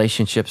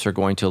 Relationships are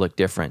going to look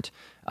different.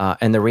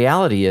 And the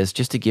reality is,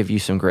 just to give you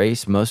some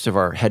grace, most of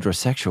our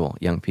heterosexual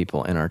young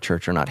people in our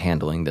church are not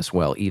handling this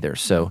well either.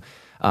 So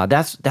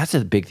that's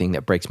a big thing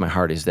that breaks my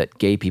heart is that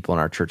gay people in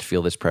our church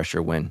feel this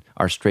pressure when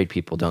our straight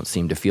people don't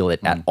seem to feel it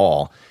at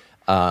all.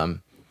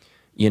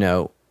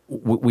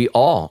 We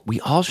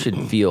all should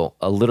feel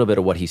a little bit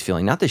of what he's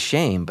feeling, not the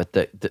shame, but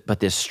but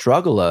this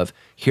struggle of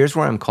here's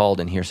where I'm called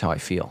and here's how I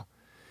feel.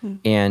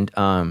 And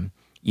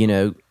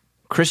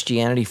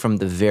Christianity from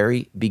the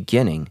very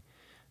beginning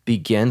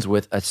begins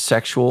with a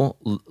sexual,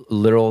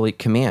 literally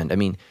command. I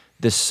mean,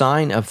 the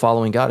sign of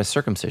following God is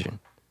circumcision.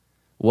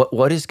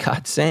 What is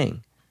God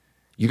saying?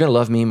 You're going to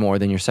love me more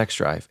than your sex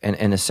drive.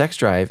 And the sex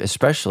drive,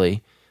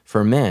 especially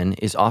for men,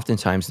 is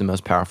oftentimes the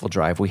most powerful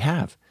drive we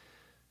have.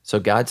 So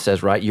God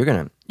says, you're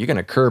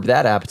gonna curb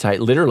that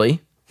appetite,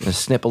 literally,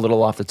 snip a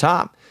little off the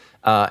top,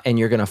 and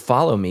you're gonna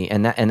follow me,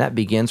 and that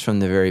begins from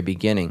the very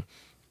beginning.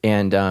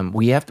 And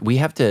we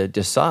have to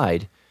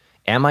decide: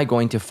 am I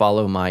going to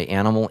follow my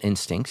animal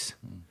instincts,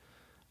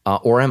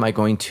 or am I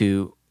going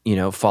to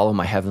follow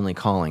my heavenly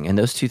calling? And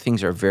those two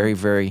things are very,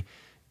 very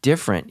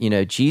different.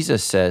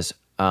 Jesus says,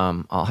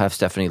 I'll have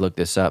Stephanie look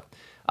this up.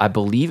 I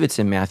believe it's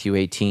in Matthew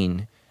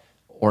 18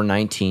 or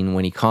 19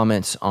 when he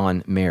comments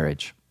on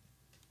marriage.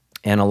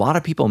 And a lot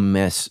of people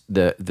miss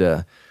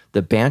the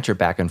banter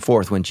back and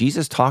forth when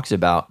Jesus talks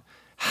about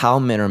how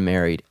men are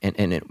married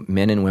and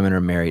men and women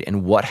are married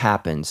and what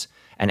happens.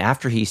 And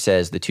after he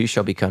says, the two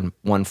shall become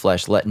one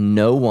flesh, let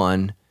no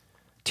one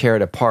tear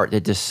it apart.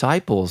 The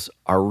disciples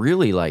are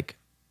really like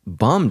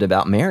bummed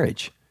about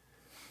marriage.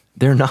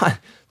 They're not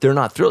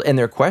thrilled. And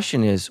their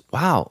question is,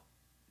 wow,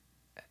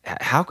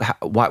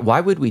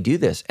 why would we do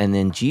this? And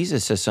then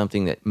Jesus says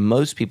something that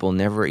most people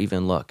never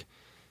even look.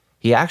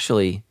 He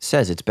actually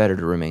says it's better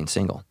to remain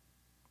single.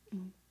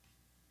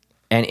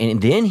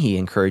 And then he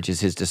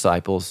encourages his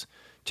disciples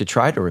to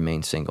try to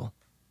remain single,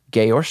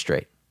 gay or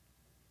straight.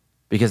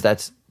 Because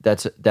that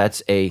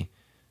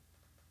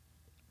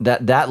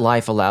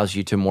life allows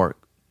you to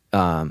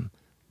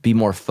be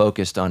more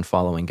focused on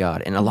following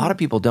God. And a lot of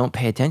people don't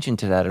pay attention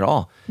to that at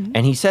all. Mm-hmm.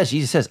 And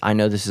Jesus says, I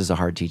know this is a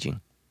hard teaching.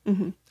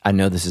 Mm-hmm. I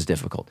know this is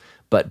difficult,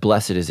 but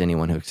blessed is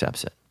anyone who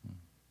accepts it.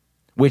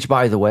 Which,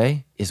 by the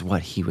way, is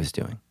what he was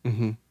doing.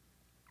 Mm-hmm.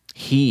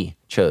 He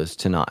chose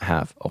to not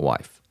have a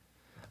wife,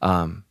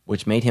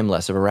 which made him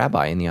less of a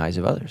rabbi in the eyes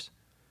of others,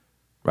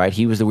 right?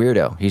 He was the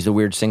weirdo. He's the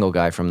weird single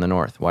guy from the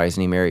north. Why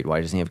isn't he married?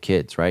 Why doesn't he have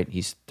kids, right?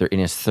 He's in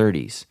his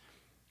 30s.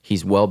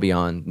 He's well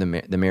beyond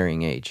the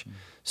marrying age.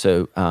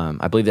 So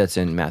I believe that's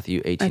in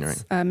Matthew 18,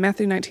 right?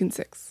 Matthew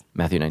 19:6.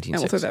 Matthew 19:6. And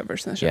we'll throw that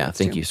verse in the show Yeah, notes,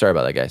 thank too. you. Sorry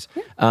about that, guys.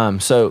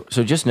 So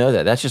just know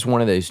that. That's just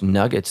one of those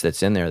nuggets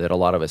that's in there that a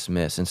lot of us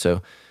miss. And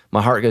so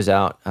my heart goes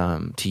out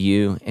to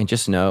you, and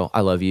just know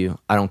I love you.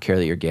 I don't care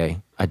that you're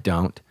gay. I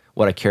don't.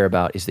 What I care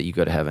about is that you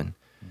go to heaven.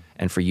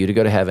 And for you to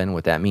go to heaven,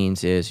 what that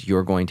means is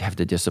you're going to have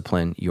to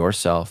discipline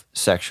yourself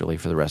sexually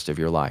for the rest of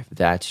your life.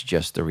 That's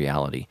just the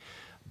reality.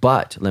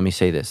 But let me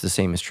say this, the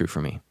same is true for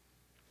me.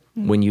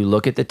 When you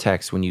look at the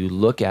text, when you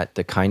look at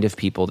the kind of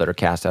people that are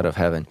cast out of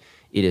heaven,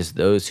 it is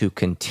those who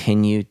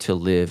continue to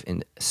live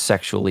in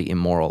sexually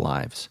immoral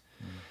lives.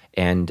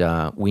 And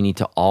we need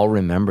to all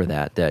remember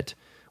that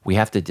we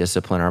have to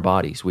discipline our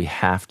bodies. We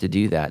have to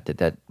do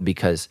that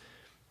because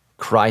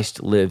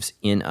Christ lives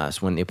in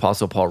us. When the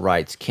Apostle Paul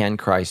writes, can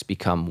Christ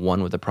become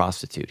one with a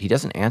prostitute? He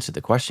doesn't answer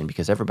the question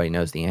because everybody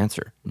knows the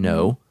answer.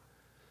 No.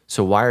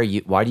 So why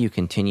do you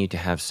continue to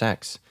have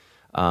sex?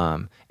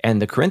 And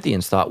the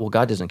Corinthians thought, well,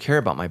 God doesn't care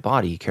about my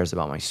body. He cares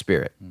about my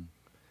spirit.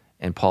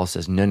 And Paul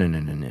says,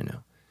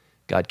 no.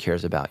 God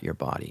cares about your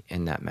body,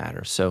 and that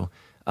matters. So,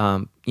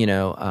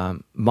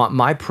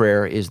 my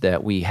prayer is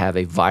that we have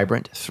a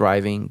vibrant,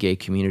 thriving gay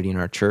community in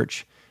our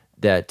church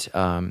that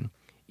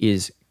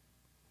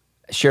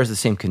shares the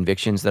same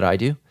convictions that I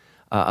do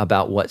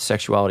about what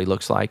sexuality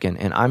looks like.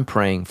 And I'm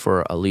praying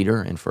for a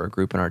leader and for a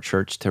group in our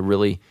church to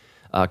really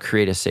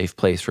create a safe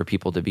place for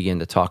people to begin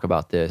to talk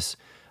about this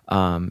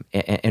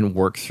and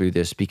work through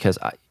this, because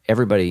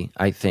everybody,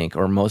 I think,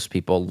 or most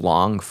people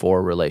long for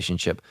a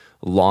relationship,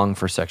 long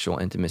for sexual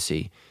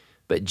intimacy.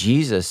 But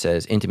Jesus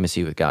says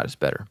intimacy with God is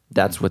better.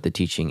 That's what the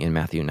teaching in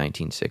Matthew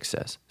 19:6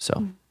 says.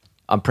 So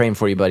I'm praying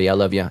for you, buddy. I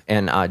love you.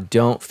 And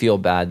don't feel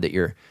bad that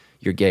you're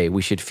gay.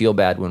 We should feel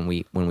bad when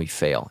we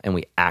fail and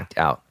we act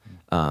out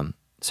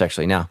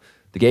sexually. Now,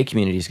 the gay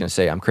community is going to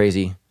say, I'm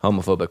crazy,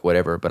 homophobic,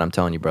 whatever, but I'm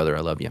telling you, brother,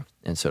 I love you.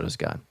 And so does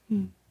God.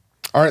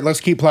 All right,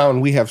 let's keep plowing.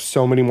 We have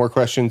so many more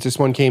questions. This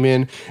one came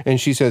in, and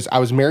she says, I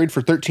was married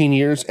for 13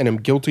 years and am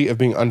guilty of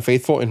being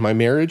unfaithful in my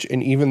marriage.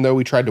 And even though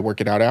we tried to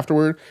work it out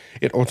afterward,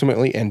 it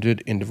ultimately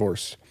ended in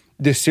divorce.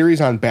 This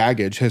series on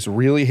baggage has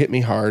really hit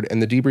me hard,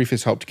 and the debrief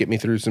has helped get me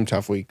through some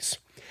tough weeks.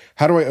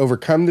 How do I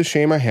overcome the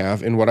shame I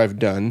have in what I've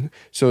done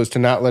so as to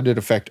not let it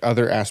affect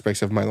other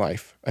aspects of my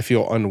life? I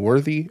feel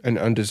unworthy and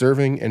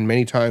undeserving and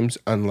many times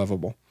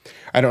unlovable.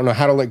 I don't know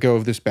how to let go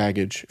of this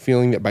baggage,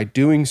 feeling that by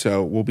doing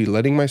so, will be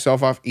letting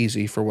myself off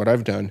easy for what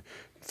I've done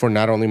for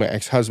not only my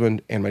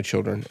ex-husband and my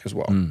children as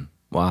well.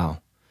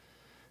 Wow.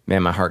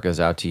 Man, my heart goes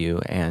out to you.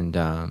 And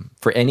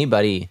for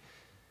anybody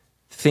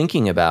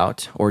thinking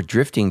about or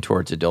drifting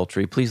towards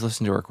adultery, please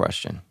listen to our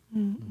question.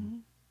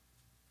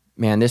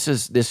 Man, this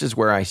is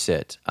where I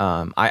sit.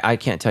 I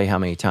can't tell you how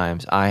many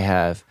times I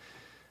have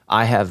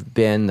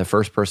been the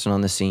first person on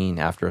the scene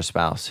after a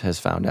spouse has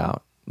found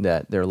out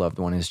that their loved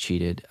one has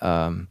cheated.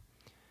 One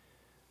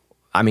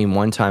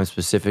time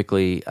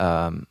specifically,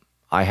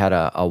 I had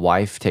a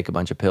wife take a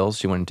bunch of pills.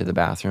 She went into the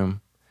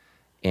bathroom,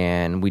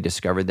 and we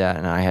discovered that,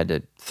 and I had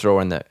to throw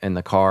her in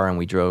the car, and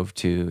we drove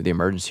to the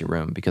emergency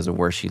room because of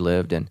where she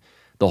lived. And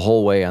the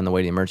whole way on the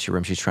way to the emergency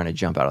room, she's trying to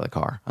jump out of the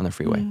car on the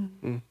freeway.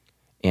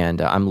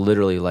 And I'm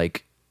literally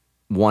like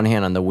one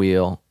hand on the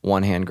wheel,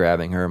 one hand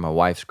grabbing her. My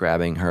wife's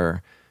grabbing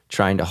her,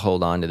 trying to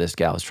hold on to this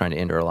gal who's trying to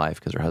end her life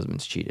because her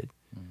husband's cheated.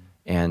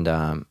 And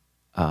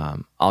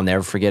I'll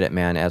never forget it,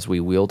 man, as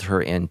we wheeled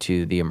her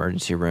into the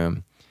emergency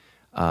room.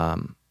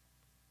 Or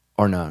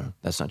no,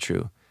 that's not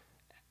true.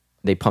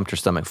 They pumped her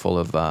stomach full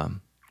of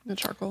The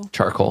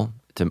charcoal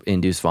to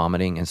induce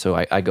vomiting. And so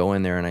I go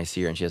in there and I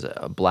see her, and she has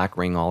a black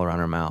ring all around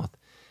her mouth.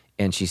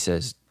 And she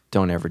says,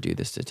 don't ever do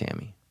this to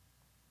Tammy.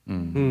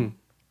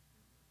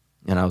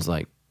 And I was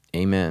like,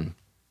 amen.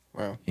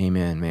 Wow.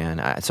 Amen,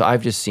 man. So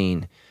I've just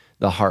seen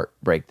the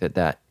heartbreak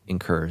that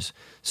incurs.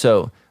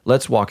 So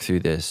let's walk through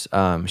this.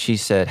 She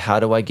said,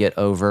 how do I get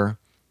over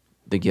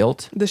the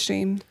guilt? The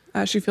shame.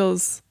 She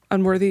feels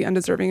unworthy,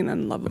 undeserving, and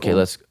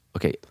unlovable.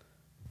 Okay.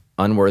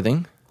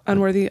 Unworthy.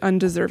 Unworthy,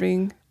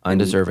 undeserving.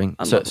 Undeserving.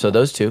 So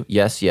those two,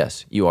 yes,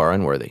 you are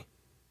unworthy.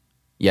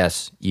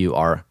 Yes, you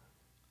are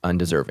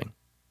undeserving.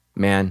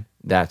 Man,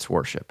 that's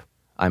worship.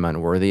 I'm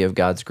unworthy of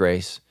God's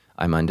grace.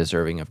 I'm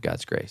undeserving of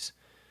God's grace.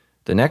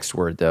 The next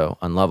word, though,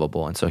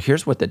 unlovable. And so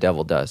here's what the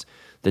devil does.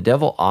 The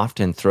devil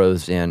often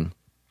throws in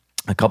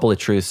a couple of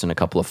truths and a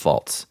couple of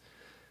faults.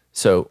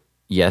 So,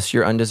 yes,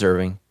 you're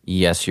undeserving.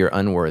 Yes, you're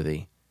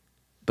unworthy,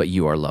 but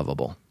you are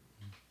lovable.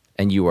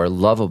 And you are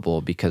lovable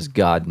because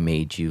God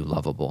made you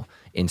lovable.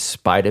 In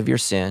spite of your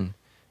sin,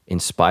 in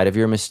spite of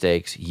your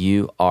mistakes,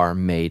 you are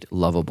made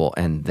lovable.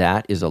 And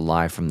that is a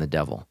lie from the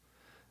devil.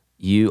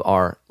 You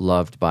are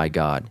loved by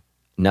God.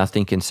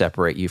 Nothing can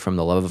separate you from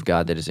the love of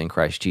God that is in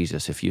Christ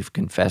Jesus. If you've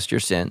confessed your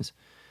sins,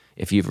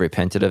 if you've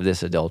repented of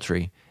this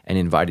adultery and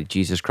invited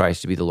Jesus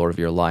Christ to be the Lord of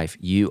your life,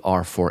 you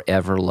are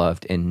forever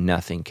loved, and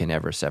nothing can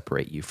ever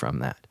separate you from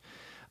that.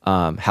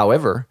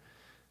 However,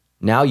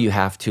 now you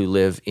have to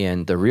live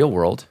in the real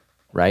world,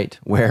 right,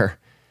 where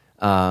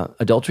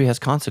adultery has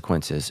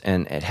consequences,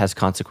 and it has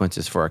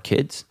consequences for our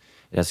kids.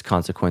 It has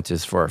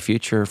consequences for our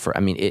future.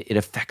 It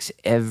affects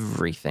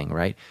everything,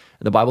 right?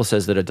 The Bible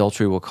says that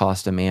adultery will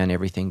cost a man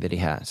everything that he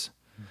has.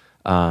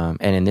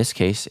 And in this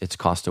case, it's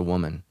cost a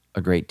woman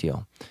a great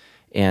deal.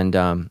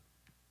 And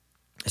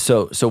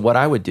so what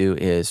I would do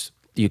is,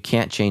 you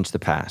can't change the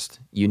past.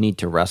 You need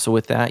to wrestle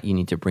with that. You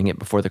need to bring it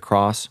before the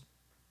cross.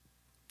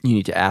 You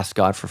need to ask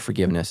God for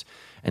forgiveness.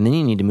 And then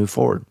you need to move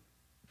forward.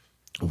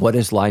 What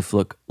does life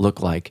look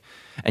like?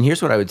 And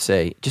here's what I would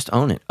say: just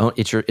own it.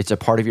 It's a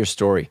part of your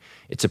story.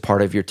 It's a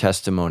part of your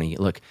testimony.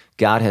 Look,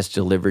 God has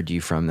delivered you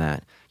from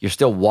that. You're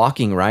still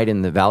walking right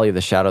in the valley of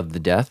the shadow of the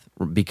death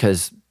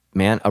because,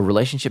 man, a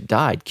relationship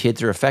died.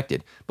 Kids are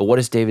affected. But what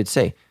does David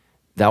say?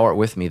 Thou art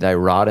with me, thy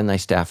rod and thy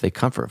staff, they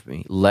comfort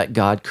me. Let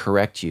God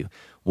correct you.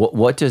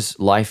 What does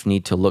life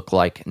need to look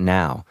like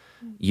now?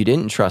 You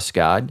didn't trust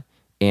God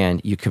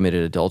and you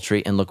committed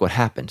adultery, and look what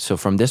happened. So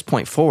from this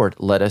point forward,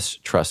 let us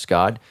trust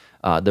God.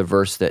 The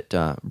verse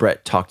that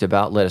Brett talked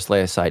about, let us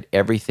lay aside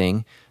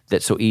everything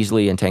that so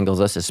easily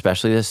entangles us,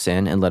 especially the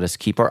sin, and let us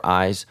keep our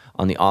eyes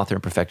on the author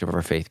and perfecter of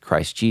our faith,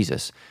 Christ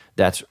Jesus.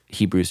 That's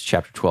Hebrews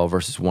chapter 12,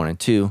 verses 1 and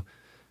 2,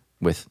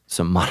 with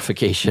some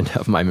modification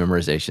of my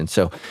memorization.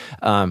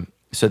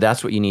 So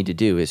that's what you need to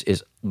do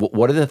is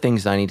what are the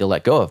things that I need to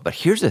let go of? But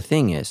here's the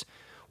thing is,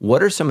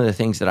 what are some of the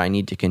things that I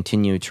need to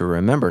continue to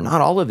remember?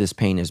 Not all of this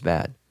pain is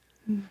bad,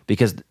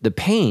 because the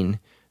pain,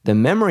 the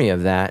memory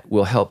of that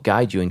will help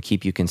guide you and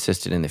keep you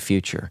consistent in the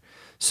future.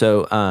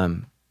 So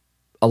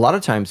a lot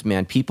of times,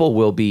 man, people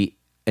will be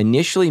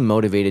initially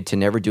motivated to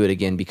never do it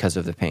again because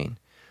of the pain.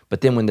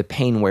 But then when the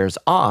pain wears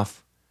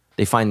off,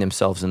 they find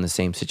themselves in the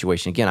same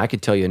situation again. I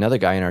could tell you another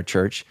guy in our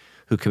church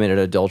who committed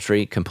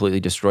adultery, completely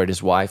destroyed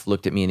his wife,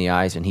 looked at me in the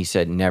eyes, and he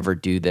said, never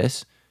do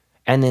this.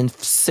 And then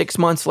 6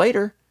 months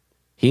later,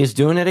 he is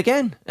doing it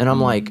again. And I'm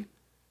like,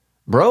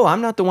 bro,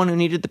 I'm not the one who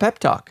needed the pep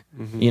talk.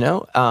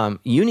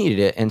 You needed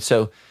it. And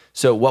so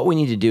what we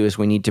need to do is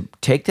we need to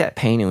take that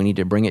pain and we need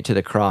to bring it to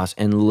the cross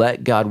and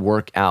let God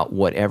work out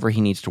whatever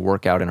he needs to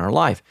work out in our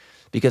life.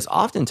 Because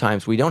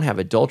oftentimes we don't have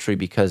adultery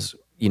because,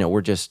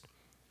 we're just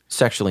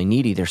sexually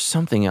needy. There's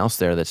something else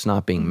there that's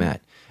not being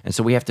met. And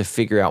so we have to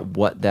figure out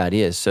what that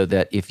is so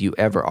that if you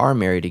ever are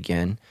married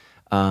again,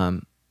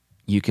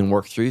 you can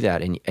work through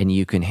that and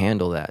you can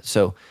handle that.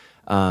 So,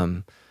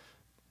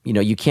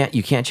 you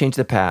can't change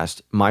the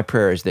past. My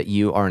prayer is that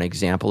you are an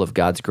example of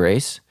God's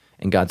grace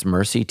and God's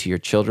mercy to your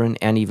children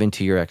and even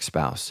to your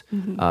ex-spouse.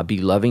 Be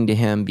loving to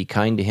him, be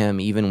kind to him,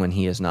 even when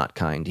he is not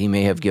kind. He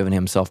may have given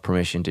himself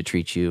permission to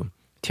treat you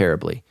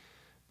terribly.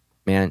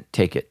 Man,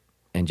 take it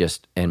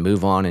and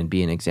move on and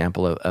be an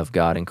example of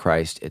God and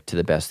Christ to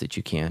the best that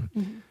you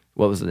can.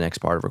 What was the next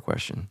part of her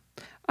question?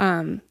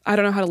 I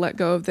don't know how to let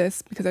go of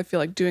this because I feel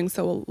like doing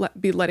so will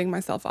be letting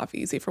myself off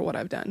easy for what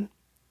I've done.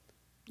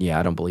 Yeah,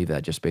 I don't believe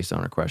that just based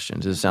on her question.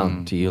 Does it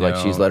sound to you like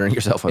she's letting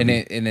herself off? And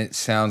it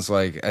sounds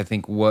like, I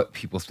think what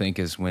people think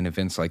is when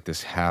events like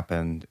this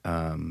happen,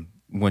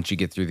 once you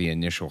get through the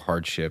initial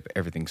hardship,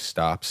 everything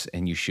stops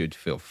and you should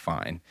feel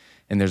fine.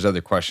 And there's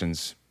other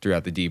questions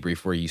throughout the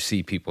debrief where you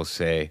see people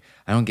say,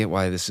 I don't get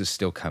why this is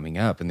still coming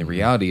up. And the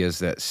reality is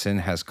that sin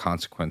has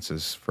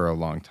consequences for a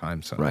long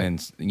time. So, right.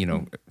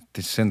 And,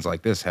 the sins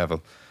like this have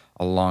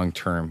a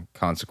long-term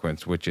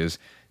consequence, which is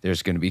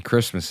there's going to be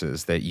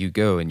Christmases that you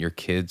go and your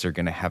kids are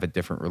going to have a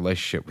different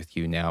relationship with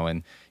you now.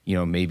 And,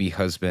 maybe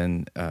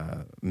husband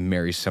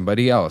marries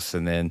somebody else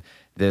and then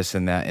this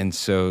and that. And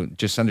so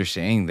just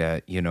understanding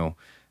that,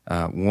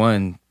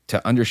 one,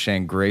 to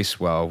understand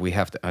grace well, we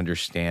have to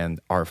understand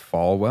our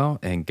fall well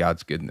and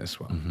God's goodness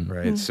well,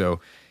 right? So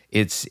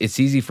it's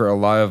easy for a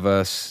lot of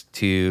us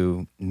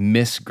to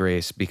miss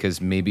grace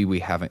because maybe we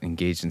haven't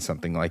engaged in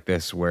something like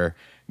this where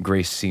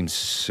grace seems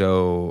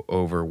so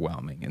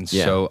overwhelming and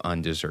so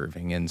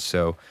undeserving. And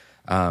so,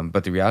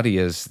 but the reality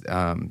is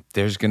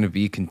there's going to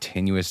be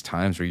continuous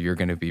times where you're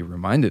going to be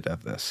reminded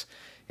of this.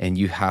 And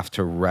you have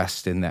to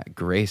rest in that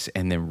grace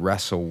and then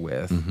wrestle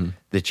with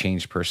the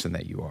changed person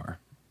that you are.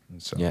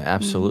 So, yeah,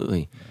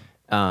 absolutely.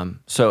 And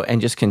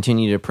just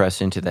continue to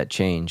press into that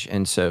change.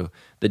 And so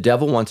the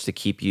devil wants to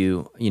keep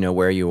you,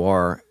 where you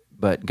are,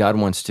 but God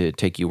wants to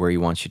take you where he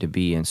wants you to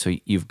be. And so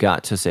you've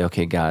got to say,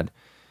 okay, God,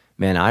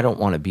 man, I don't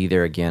want to be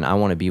there again. I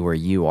want to be where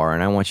you are,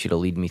 and I want you to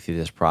lead me through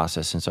this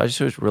process. And so I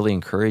just would really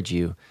encourage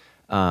you.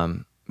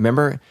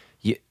 Remember,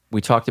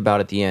 we talked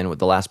about at the end, what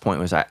the last point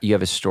was, you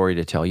have a story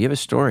to tell. You have a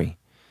story.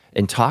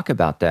 And talk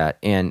about that.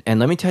 And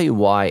let me tell you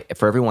why,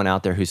 for everyone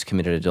out there who's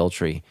committed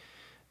adultery,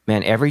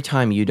 man, every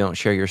time you don't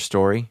share your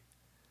story,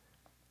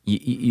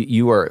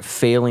 you are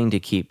failing to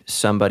keep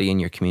somebody in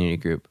your community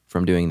group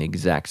from doing the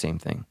exact same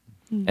thing.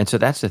 And so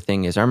that's the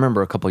thing is, I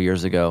remember a couple of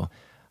years ago,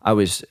 I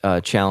was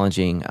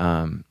challenging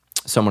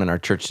someone in our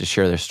church to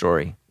share their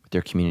story with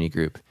their community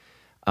group.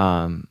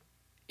 And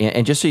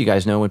just so you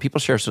guys know, when people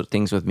share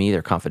things with me,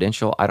 they're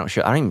confidential. I don't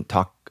even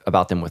talk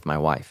about them with my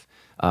wife,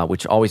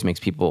 which always makes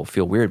people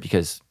feel weird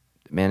because,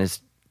 man,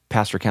 it's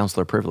pastor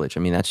counselor privilege. I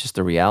mean, that's just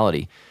the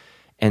reality.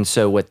 And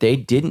so what they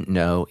didn't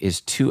know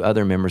is 2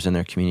 other members in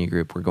their community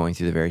group were going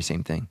through the very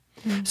same thing.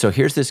 So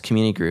here's this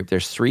community group.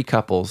 There's 3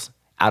 couples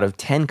out of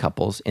 10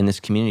 couples in this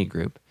community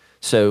group.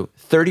 So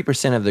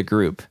 30% of the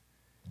group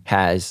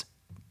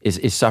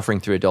is suffering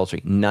through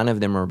adultery. None of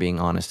them are being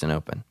honest and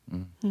open.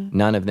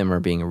 None of them are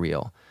being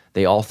real.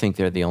 They all think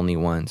they're the only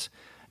ones.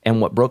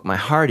 And what broke my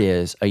heart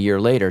is a year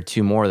later,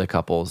 2 more of the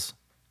couples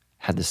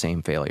had the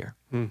same failure.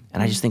 And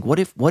I just think, what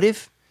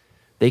if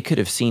they could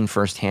have seen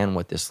firsthand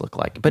what this looked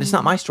like? But it's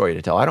not my story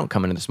to tell. I don't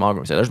come into the small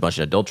group and say, there's a bunch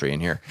of adultery in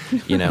here,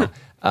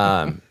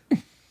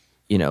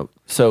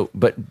 So,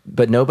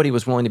 but nobody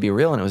was willing to be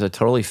real, and it was a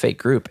totally fake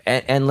group.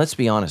 And let's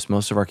be honest,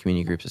 most of our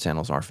community groups at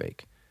Sandals are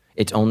fake.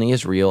 It's only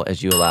as real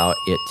as you allow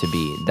it to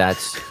be.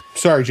 That's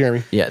sorry,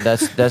 Jeremy. Yeah,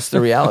 that's the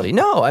reality.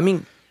 No, I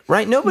mean,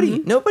 right?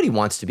 Nobody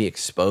wants to be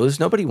exposed.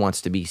 Nobody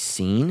wants to be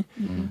seen.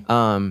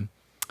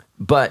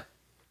 But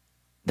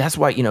that's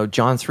why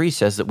John 3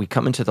 says that we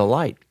come into the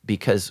light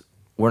because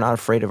we're not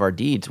afraid of our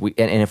deeds. And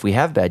if we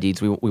have bad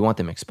deeds, we want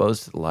them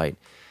exposed to the light,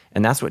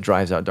 and that's what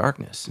drives out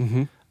darkness.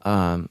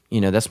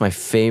 That's my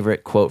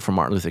favorite quote from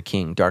Martin Luther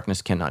King: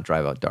 "Darkness cannot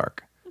drive out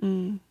dark,"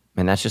 and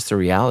that's just the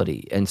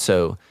reality. And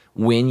so,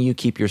 when you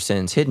keep your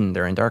sins hidden,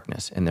 they're in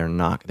darkness, and they're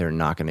not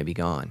going to be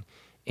gone.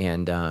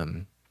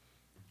 And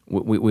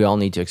we all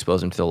need to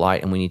expose them to the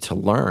light, and we need to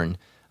learn.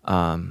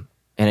 And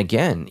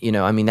again,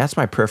 that's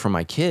my prayer for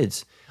my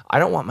kids. I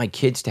don't want my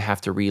kids to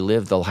have to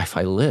relive the life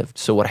I lived.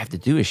 So what I have to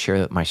do is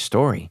share my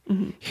story.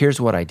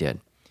 Here's what I did.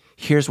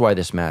 Here's why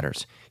this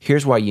matters.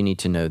 Here's why you need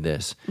to know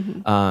this.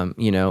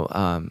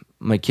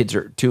 My kids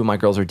 2 of my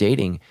girls are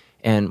dating,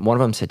 and one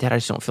of them said, "Dad, I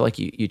just don't feel like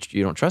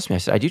you don't trust me." I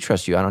said, "I do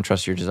trust you. I don't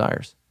trust your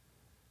desires."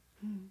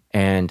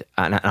 And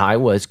I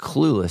was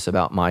clueless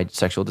about my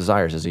sexual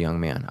desires as a young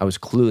man. I was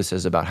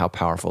clueless about how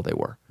powerful they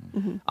were.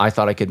 I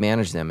thought I could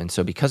manage them. And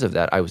so because of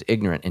that, I was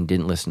ignorant and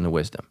didn't listen to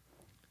wisdom.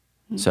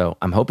 So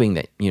I'm hoping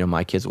that,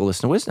 my kids will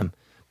listen to wisdom.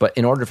 But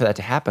in order for that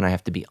to happen, I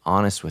have to be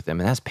honest with them.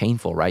 And that's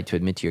painful, right? To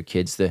admit to your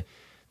kids the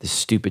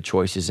stupid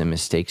choices and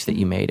mistakes that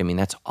you made. I mean,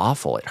 that's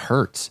awful. It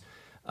hurts.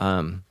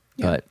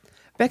 But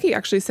Becky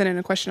actually sent in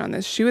a question on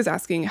this. She was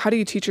asking, how do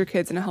you teach your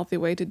kids in a healthy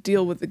way to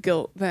deal with the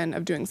guilt then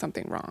of doing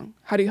something wrong?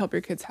 How do you help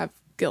your kids have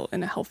guilt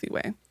in a healthy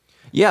way?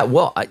 Yeah,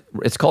 well,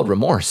 it's called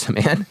remorse,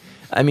 man.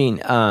 I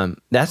mean,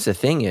 that's the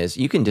thing is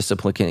you can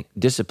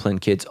discipline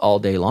kids all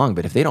day long,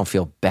 but if they don't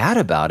feel bad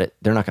about it,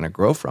 they're not going to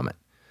grow from it.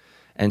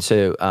 And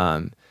so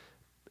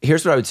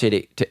here's what I would say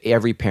to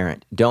every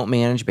parent. Don't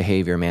manage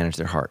behavior, manage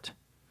their heart.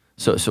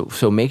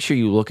 So make sure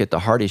you look at the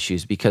heart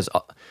issues, because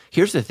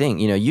here's the thing,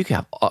 you can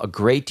have a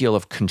great deal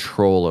of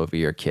control over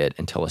your kid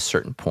until a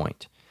certain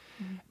point.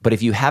 But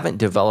if you haven't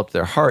developed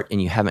their heart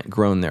and you haven't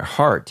grown their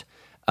heart,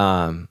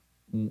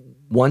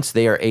 once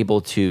they are able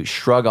to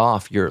shrug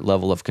off your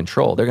level of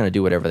control, they're going to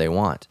do whatever they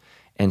want.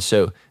 And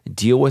so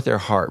deal with their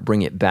heart,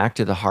 bring it back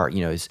to the heart.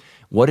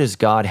 What does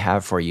God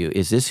have for you?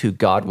 Is this who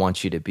God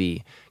wants you to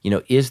be?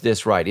 Is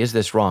this right? Is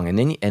this wrong?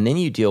 And then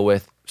you deal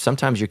with,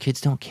 sometimes your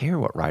kids don't care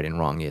what right and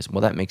wrong is.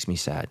 Well, that makes me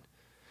sad,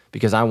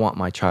 because I want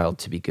my child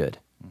to be good.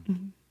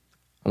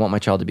 I want my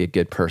child to be a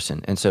good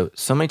person. And so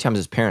many times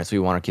as parents, we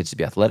want our kids to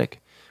be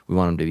athletic. We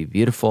want them to be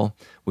beautiful.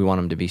 We want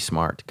them to be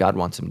smart. God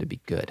wants them to be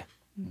good.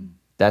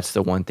 That's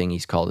the one thing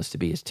He's called us to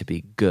be, is to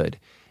be good.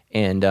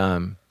 And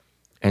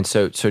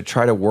so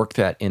try to work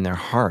that in their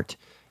heart.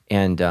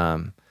 And,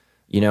 and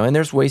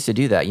there's ways to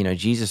do that.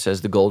 Jesus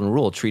says the golden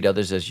rule: treat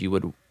others as you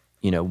would,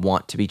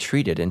 want to be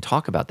treated, and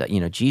talk about that.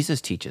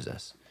 Jesus teaches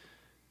us.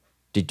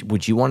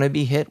 Would you want to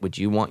be hit? Would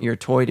you want your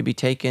toy to be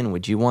taken?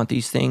 Would you want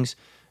these things?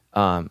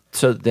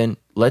 So then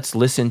let's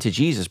listen to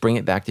Jesus, bring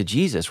it back to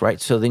Jesus, right?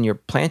 So then you're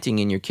planting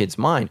in your kid's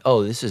mind,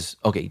 oh, this is,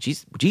 okay,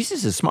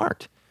 Jesus is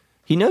smart.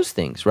 He knows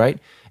things, right?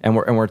 And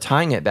we're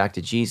tying it back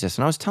to Jesus.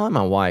 And I was telling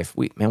my wife,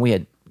 we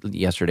had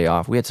yesterday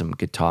off, we had some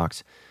good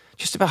talks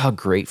just about how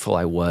grateful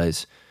I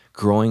was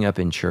growing up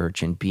in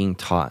church and being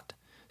taught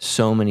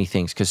so many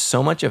things, because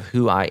so much of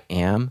who I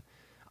am,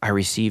 I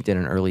received at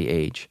an early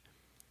age,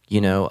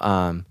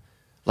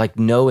 like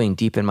knowing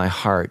deep in my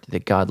heart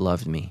that God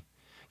loved me.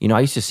 I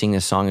used to sing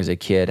this song as a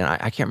kid, and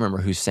I can't remember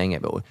who sang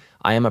it, but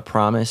I am a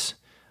promise.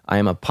 I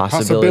am a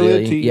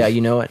possibility. Yeah, you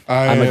know it.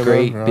 I'm a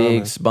great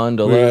big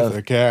bundle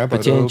of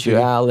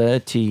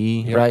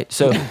potentiality, right?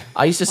 So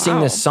I used to sing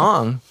this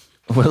song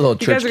with little church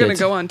kids. You guys are going to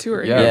go on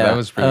tour. Yeah, that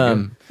was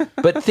pretty good.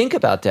 But think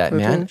about that,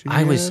 man.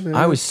 I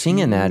was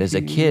singing that as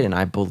a kid, and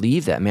I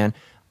believe that, man.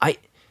 I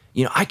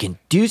can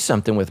do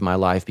something with my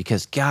life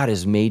because God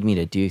has made me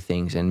to do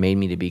things and made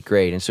me to be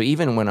great. And so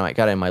even when I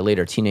got in my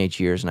later teenage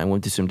years and I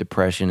went through some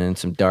depression and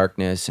some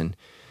darkness and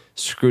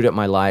screwed up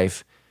my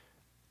life,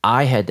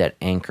 I had that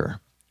anchor,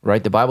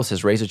 right? The Bible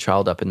says, raise a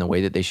child up in the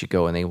way that they should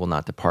go and they will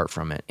not depart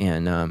from it.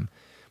 And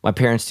my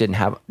parents didn't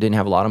have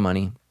a lot of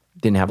money,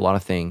 didn't have a lot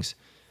of things,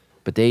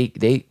 but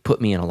they put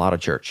me in a lot of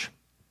church.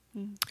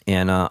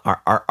 And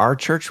our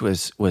church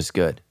was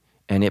good.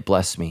 And it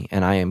blessed me,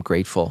 and I am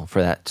grateful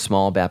for that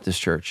small Baptist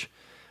church.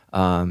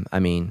 I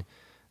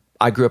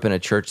grew up in a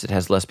church that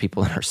has less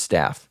people than our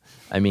staff.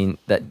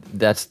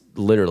 That's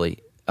literally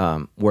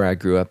where I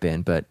grew up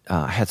in, but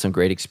I had some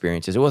great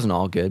experiences. It wasn't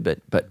all good,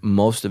 but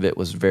most of it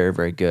was very,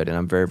 very good, and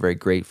I'm very, very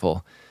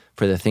grateful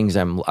for the things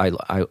I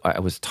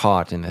was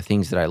taught and the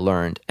things that I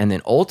learned. And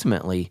then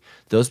ultimately,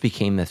 those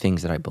became the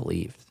things that I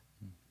believed.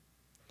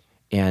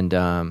 And,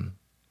 I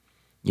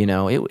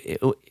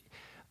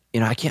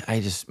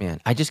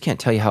just can't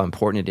tell you how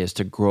important it is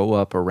to grow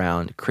up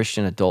around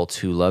Christian adults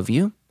who love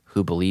you,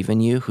 who believe in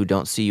you, who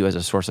don't see you as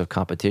a source of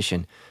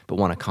competition, but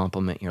want to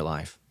complement your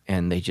life.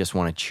 And they just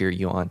want to cheer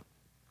you on.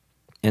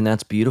 And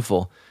that's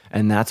beautiful.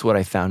 And that's what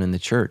I found in the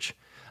church.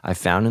 I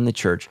found in the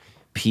church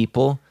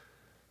people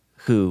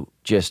who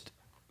just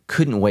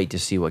couldn't wait to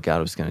see what God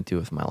was going to do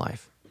with my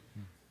life.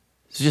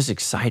 It's just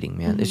exciting,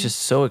 man. It's just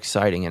so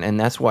exciting. And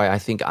that's why I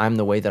think I'm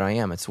the way that I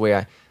am. It's the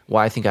way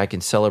why I think I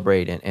can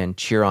celebrate and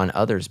cheer on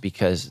others,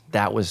 because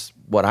that was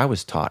what I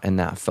was taught and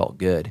that felt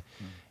good.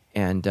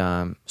 And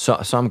so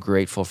I'm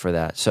grateful for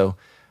that. So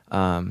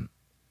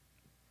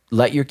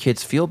let your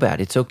kids feel bad.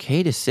 It's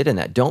okay to sit in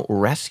that. Don't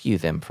rescue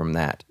them from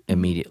that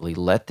immediately.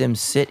 Let them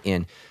sit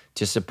in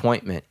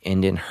disappointment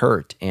and in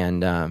hurt.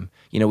 And,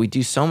 we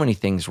do so many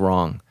things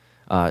wrong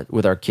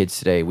with our kids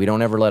today. We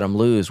don't ever let them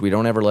lose. We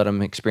don't ever let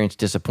them experience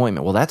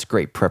disappointment. Well, that's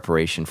great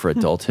preparation for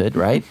adulthood,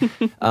 right?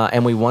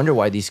 And we wonder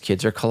why these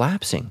kids are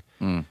collapsing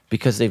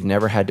because they've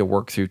never had to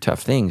work through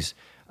tough things.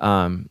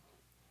 I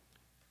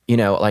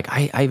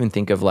even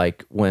think of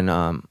when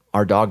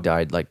our dog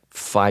died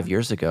 5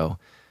 years ago.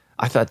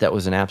 I thought that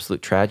was an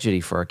absolute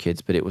tragedy for our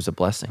kids, but it was a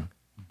blessing.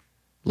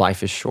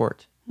 Life is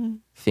short.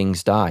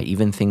 Things die,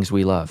 even things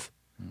we love.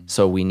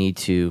 So we need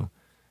to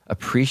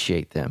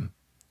appreciate them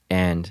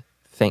and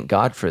thank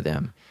God for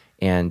them.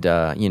 And,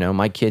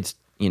 my kids,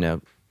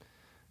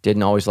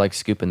 didn't always like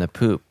scooping the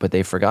poop, but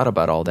they forgot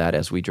about all that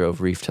as we drove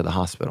Reef to the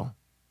hospital.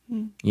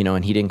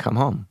 And he didn't come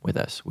home with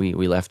us. We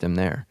left him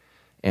there.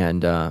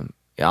 And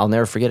I'll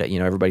never forget it.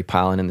 Everybody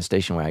piling in the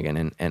station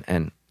wagon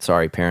and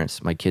sorry,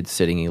 parents, my kid's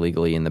sitting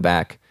illegally in the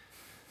back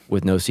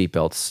with no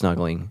seatbelts,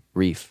 snuggling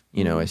Reef,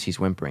 as he's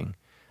whimpering,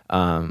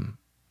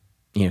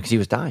 because he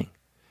was dying.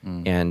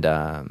 And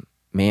that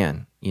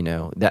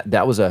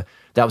was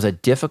a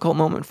difficult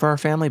moment for our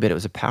family, but it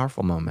was a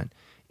powerful moment.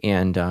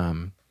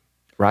 And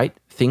right,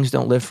 things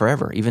don't live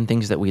forever, even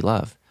things that we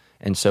love.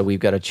 And so we've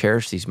got to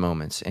cherish these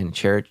moments and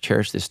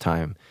cherish this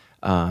time,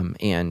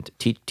 and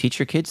teach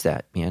your kids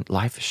that, man,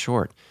 life is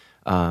short.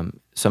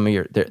 Some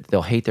of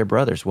they'll hate their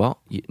brothers. Well,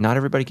 not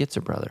everybody gets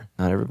a brother.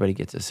 Not everybody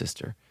gets a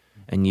sister.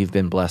 And you've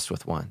been blessed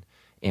with one.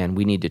 And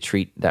we need to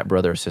treat that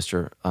brother or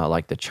sister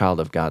like the child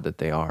of God that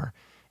they are.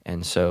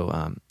 And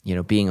so,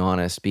 being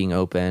honest, being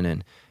open,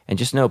 and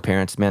just know,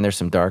 parents, man, there's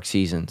some dark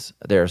seasons.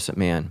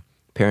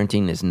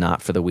 Parenting is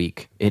not for the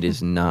weak. It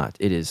is not.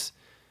 It is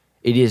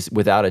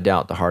without a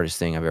doubt the hardest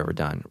thing I've ever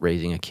done,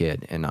 raising a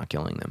kid and not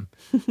killing them.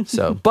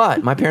 So,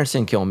 but my parents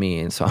didn't kill me,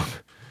 and so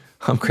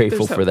I'm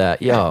grateful for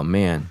that. Yeah, oh,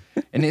 man.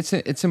 And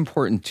it's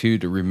important too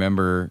to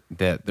remember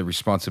that the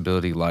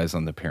responsibility lies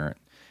on the parent,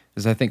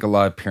 because I think a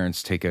lot of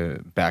parents take a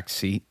back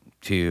seat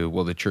to,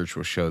 well, the church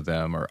will show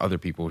them or other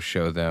people will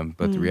show them.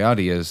 But the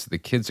reality is the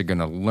kids are going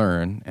to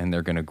learn and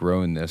they're going to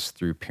grow in this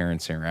through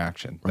parents'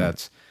 interaction.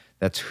 Right.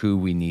 That's who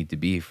we need to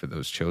be for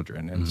those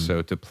children. And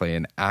so to play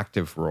an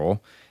active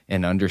role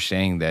and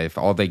understanding that if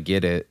all they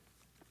get it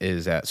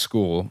is at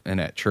school and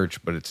at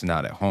church, but it's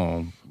not at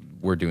home,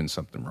 we're doing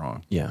something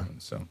wrong. Yeah.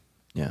 And so,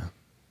 yeah,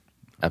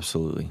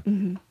 absolutely.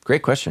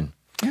 Great question.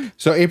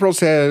 So April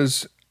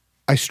says,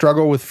 I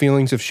struggle with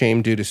feelings of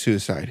shame due to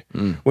suicide.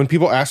 When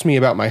people ask me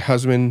about my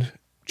husband,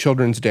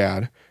 children's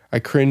dad, I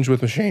cringe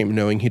with shame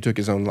knowing he took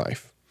his own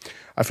life.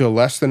 I feel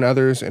less than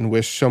others and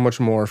wish so much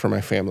more for my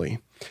family.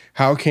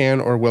 How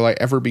can or will I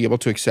ever be able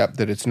to accept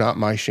that it's not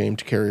my shame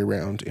to carry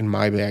around in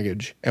my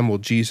baggage? And will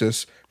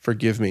Jesus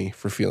forgive me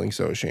for feeling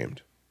so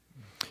ashamed?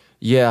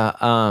 Yeah,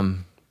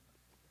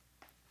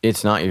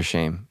 it's not your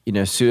shame.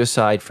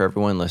 Suicide, for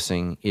everyone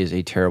listening, is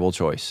a terrible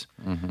choice.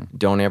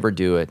 Don't ever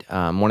do it.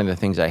 One of the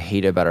things I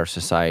hate about our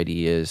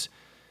society is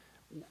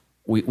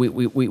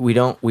we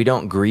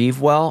don't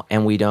grieve well,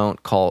 and we don't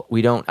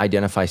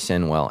identify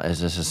sin well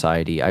as a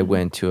society. I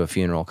went to a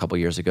funeral a couple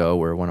years ago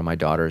where one of my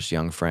daughter's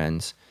young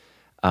friends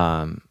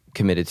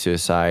committed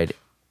suicide,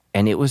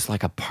 and it was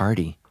like a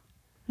party.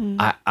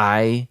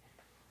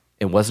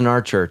 It wasn't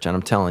our church, and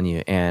I'm telling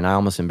you, and I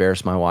almost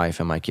embarrassed my wife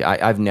and my kid.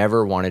 I've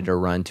never wanted to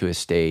run to a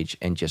stage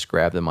and just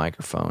grab the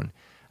microphone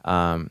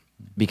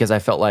because I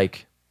felt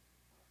like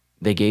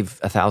they gave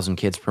 1,000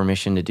 kids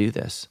permission to do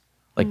this.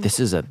 Like this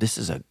is a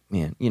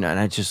man, and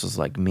I just was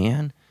like,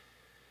 man,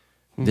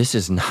 this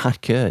is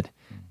not good.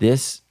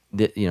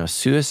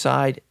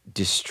 Suicide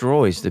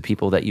destroys the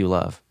people that you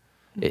love.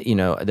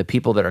 The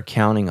people that are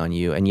counting on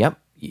you. And yep,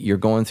 you're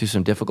going through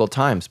some difficult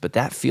times, but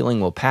that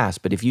feeling will pass.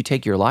 But if you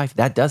take your life,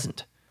 that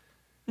doesn't.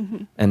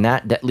 And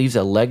that leaves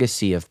a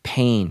legacy of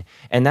pain.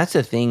 And that's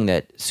the thing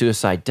that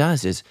suicide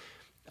does is,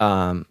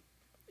 I've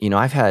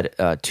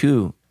had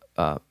 2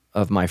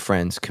 of my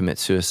friends commit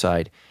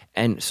suicide.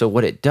 And so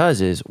what it does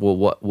is,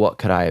 well, what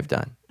could I have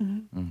done?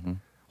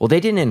 Well,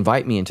 they didn't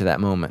invite me into that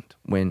moment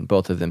when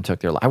both of them took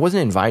their life. I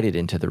wasn't invited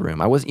into the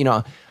room. I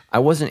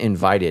wasn't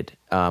invited.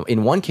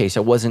 In one case,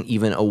 I wasn't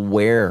even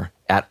aware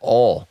at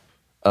all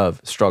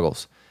of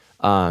struggles.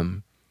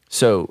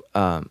 So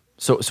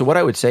what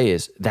I would say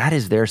is that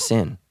is their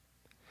sin.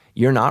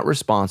 You're not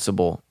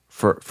responsible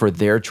for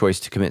their choice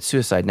to commit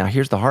suicide. Now,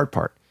 here's the hard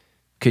part.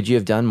 Could you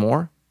have done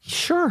more?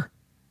 Sure.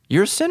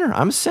 You're a sinner.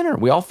 I'm a sinner.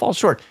 We all fall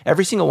short.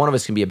 Every single one of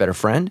us can be a better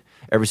friend.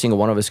 Every single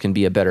one of us can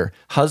be a better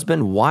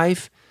husband,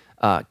 wife,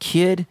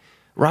 kid,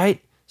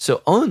 right?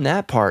 So own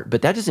that part,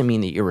 but that doesn't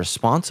mean that you're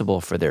responsible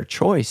for their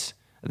choice.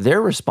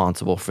 They're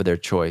responsible for their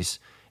choice.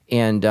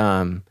 And,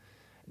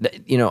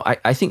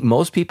 I think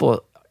most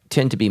people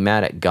tend to be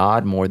mad at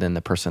God more than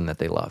the person that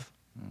they love.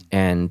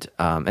 And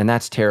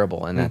that's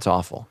terrible and that's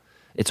awful.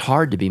 It's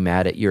hard to be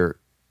mad at your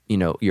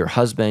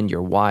husband,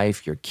 your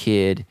wife, your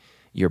kid,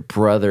 your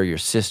brother, your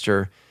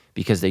sister,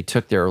 because they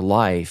took their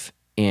life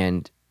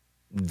and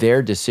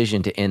their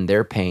decision to end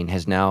their pain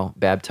has now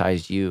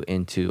baptized you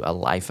into a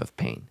life of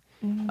pain.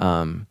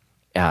 Man,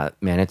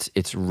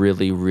 it's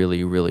really,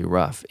 really, really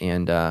rough.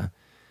 And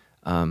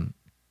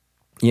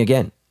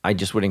again, I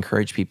just would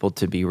encourage people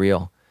to be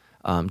real.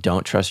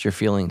 Don't trust your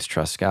feelings,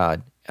 trust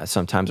God.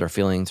 Sometimes our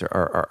feelings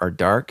are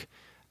dark.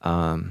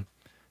 I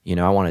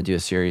want to do a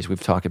series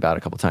we've talked about a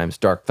couple times,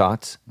 Dark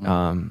Thoughts,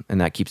 and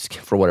that keeps,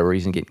 for whatever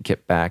reason, getting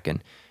kicked back.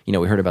 And,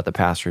 we heard about the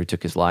pastor who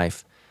took his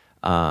life,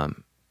 was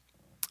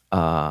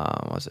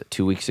it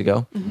 2 weeks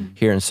ago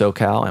here in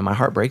SoCal, and my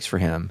heart breaks for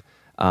him.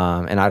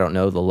 And I don't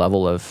know the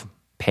level of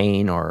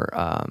pain or,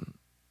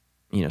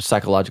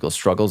 psychological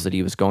struggles that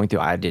he was going through.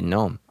 I didn't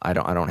know him. I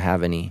don't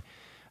have any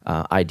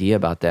idea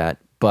about that.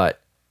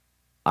 But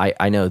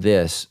I know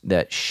this,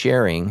 that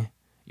sharing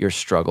your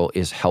struggle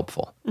is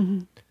helpful.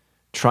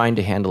 Trying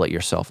to handle it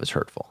yourself is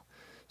hurtful.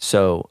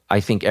 So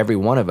I think every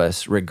one of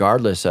us,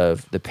 regardless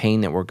of the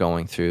pain that we're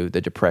going through, the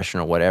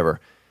depression or whatever,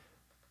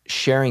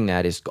 sharing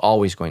that is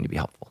always going to be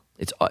helpful.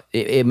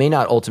 It may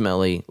not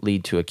ultimately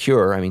lead to a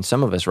cure. I mean,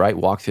 some of us, right,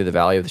 walk through the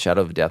valley of the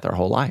shadow of death our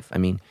whole life. I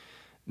mean,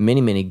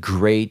 many, many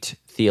great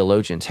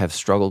theologians have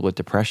struggled with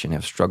depression,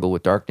 have struggled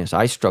with darkness.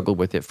 I struggled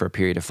with it for a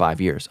period of 5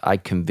 years. I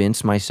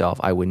convinced myself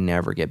I would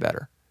never get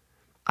better.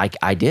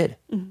 I did.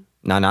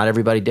 Now, not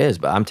everybody does,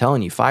 but I'm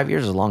telling you, 5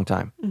 years is a long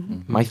time.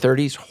 My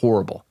 30s,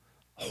 horrible.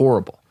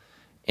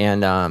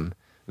 And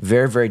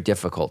very, very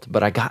difficult.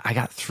 But I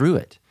got through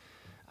it.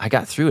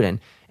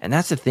 And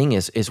that's the thing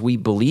is we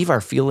believe our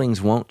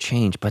feelings won't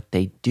change, but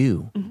they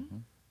do.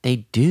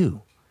 They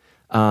do.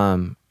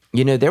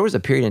 There was a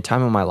period in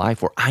time in my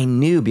life where I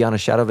knew beyond a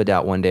shadow of a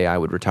doubt one day I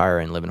would retire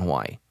and live in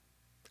Hawaii.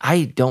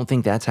 I don't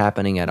think that's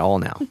happening at all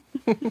now.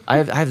 I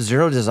have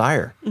zero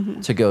desire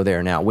to go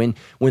there now. When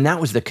that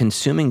was the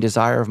consuming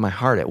desire of my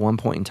heart at one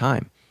point in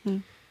time.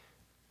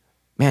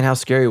 Man, how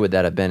scary would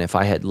that have been if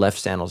I had left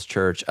Sandals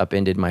Church,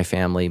 upended my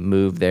family,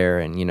 moved there,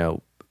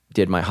 and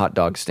did my hot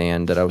dog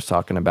stand that I was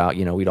talking about.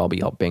 We'd all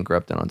be all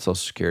bankrupt and on Social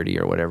Security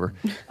or whatever.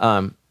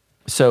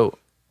 So,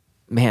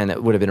 man,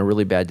 that would have been a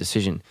really bad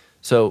decision.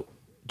 So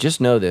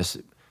just know this.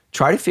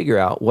 Try to figure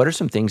out what are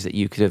some things that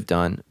you could have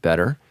done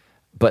better,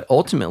 but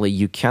ultimately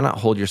you cannot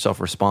hold yourself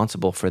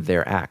responsible for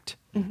their act.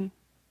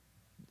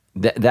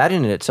 That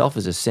in itself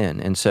is a sin.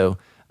 And so,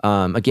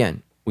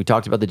 again, we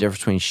talked about the difference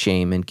between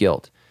shame and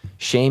guilt.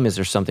 Shame is,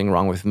 there's something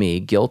wrong with me.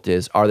 Guilt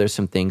is, are there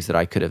some things that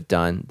I could have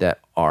done that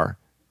are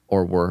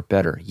or were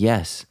better?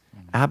 Yes,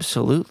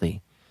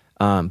 absolutely.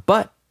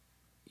 But,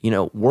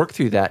 work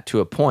through that to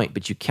a point,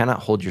 but you cannot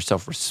hold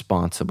yourself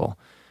responsible.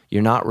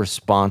 You're not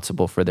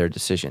responsible for their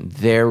decision.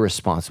 They're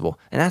responsible.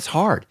 And that's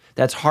hard.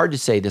 That's hard to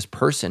say this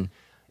person,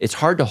 it's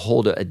hard to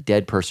hold a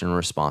dead person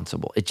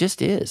responsible. It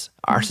just is.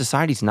 Our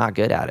society's not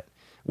good at it.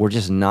 We're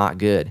just not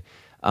good.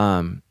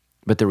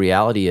 But the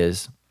reality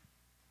is,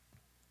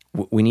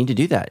 we need to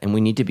do that. And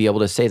we need to be able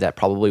to say that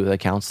probably with a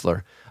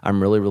counselor.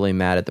 I'm really, really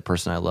mad at the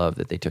person I love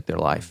that they took their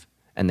life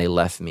and they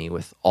left me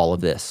with all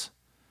of this.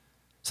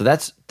 So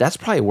that's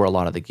probably where a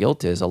lot of the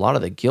guilt is. A lot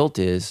of the guilt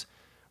is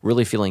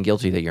really feeling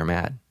guilty that you're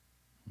mad.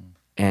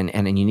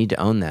 And you need to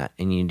own that,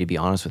 and you need to be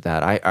honest with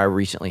that. I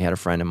recently had a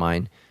friend of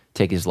mine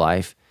take his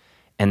life,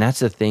 and that's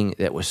the thing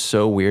that was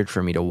so weird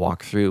for me to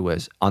walk through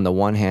was, on the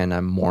one hand,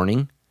 I'm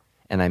mourning,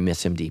 and I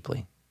miss him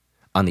deeply.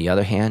 On the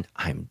other hand,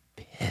 I'm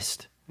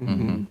pissed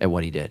at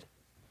what he did.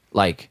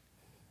 Like,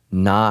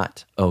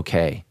 not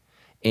okay.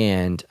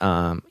 And,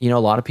 a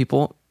lot of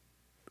people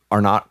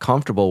are not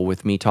comfortable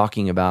with me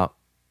talking about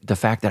the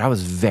fact that I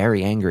was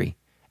very angry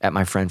at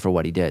my friend for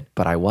what he did,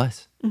 but I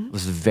was. I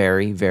was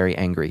very, very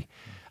angry.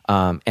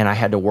 And I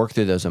had to work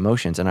through those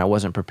emotions, and I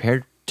wasn't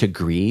prepared to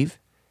grieve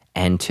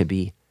and to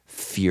be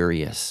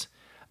furious.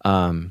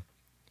 But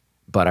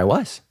I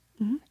was,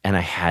 and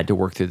I had to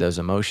work through those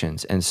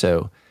emotions. And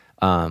so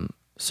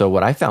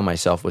what I found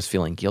myself was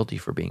feeling guilty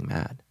for being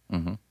mad.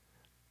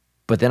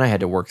 But then I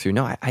had to work through,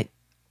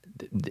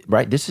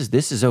 right? This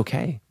is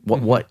okay.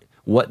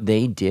 What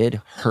they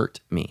did hurt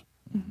me.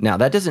 Now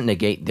that doesn't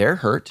negate their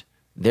hurt,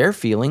 their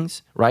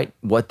feelings, right?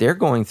 What they're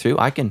going through,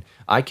 I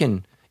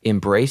can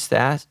embrace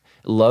that,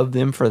 love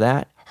them for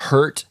that,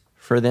 hurt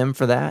for them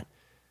for that.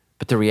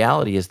 But the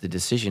reality is the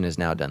decision has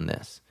now done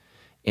this.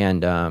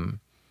 And,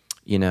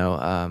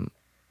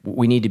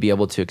 we need to be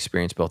able to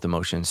experience both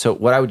emotions. So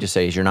what I would just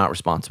say is you're not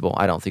responsible.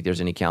 I don't think there's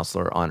any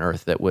counselor on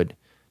earth that would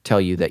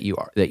tell you that you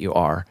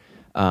are.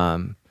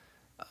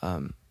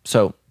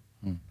 So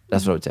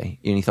that's what I would say.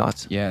 Any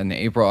thoughts? Yeah, and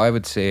April, I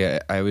would say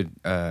I would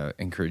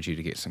encourage you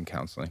to get some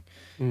counseling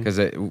because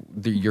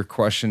your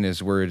question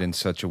is worded in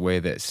such a way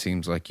that it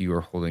seems like you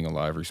are holding a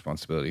lot of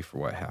responsibility for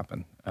what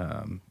happened,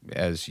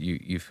 as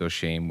you feel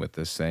shame with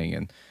this thing.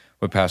 And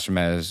what Pastor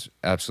Matt is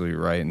absolutely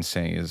right in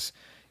saying is,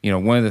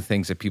 one of the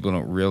things that people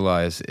don't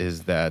realize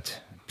is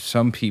that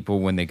some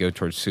people, when they go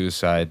towards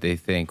suicide, they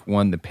think,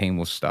 one, the pain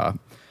will stop.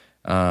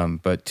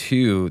 But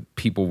two,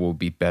 people will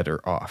be better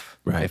off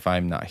if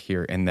I'm not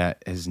here. And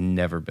that has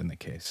never been the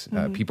case.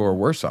 People are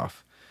worse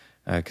off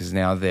because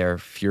now they're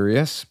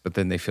furious, but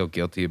then they feel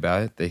guilty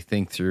about it. They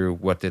think through,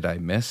 what did I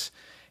miss?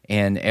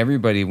 And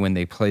everybody, when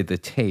they play the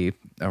tape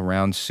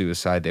around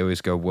suicide, they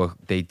always go, well,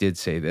 they did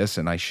say this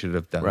and I should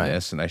have done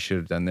this and I should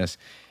have done this.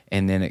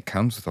 And then it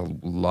comes with a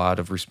lot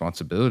of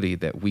responsibility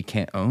that we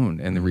can't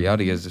own. And the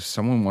reality is, if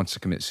someone wants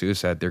to commit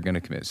suicide, they're going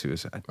to commit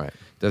suicide. Right.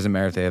 Doesn't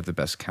matter if they have the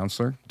best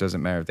counselor.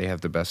 Doesn't matter if they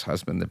have the best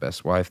husband, the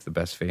best wife, the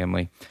best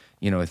family.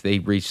 If they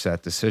reach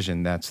that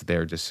decision, that's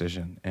their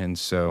decision. And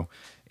so,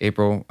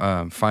 April,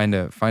 find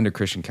a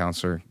Christian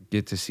counselor,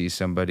 get to see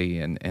somebody,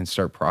 and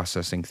start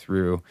processing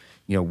through,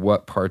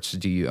 what parts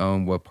do you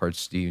own, what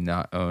parts do you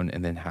not own,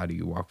 and then how do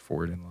you walk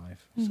forward in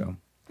life. So.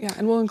 Yeah,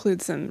 and we'll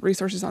include some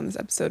resources on this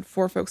episode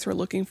for folks who are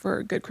looking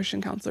for good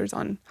Christian counselors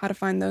on how to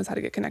find those, how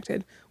to get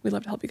connected. We'd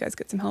love to help you guys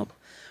get some help.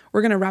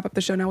 We're going to wrap up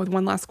the show now with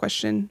one last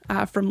question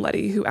from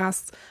Letty, who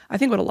asks, I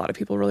think what a lot of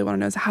people really want to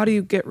know is, how do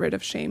you get rid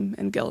of shame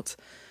and guilt?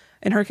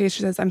 In her case,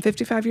 she says, I'm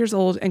 55 years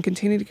old and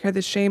continue to carry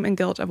the shame and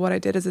guilt of what I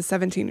did as a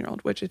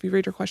 17-year-old, which, if you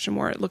read her question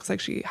more, it looks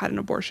like she had an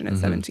abortion at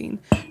 17.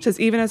 She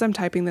says, even as I'm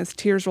typing this,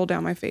 tears roll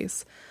down my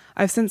face.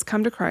 I've since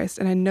come to Christ,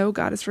 and I know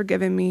God has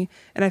forgiven me,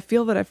 and I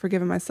feel that I've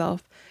forgiven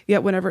myself.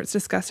 Yet whenever it's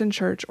discussed in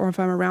church, or if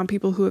I'm around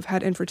people who have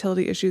had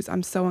infertility issues,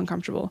 I'm so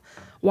uncomfortable.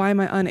 Why am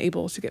I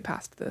unable to get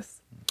past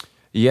this?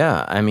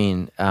 Yeah, I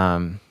mean,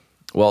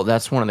 well,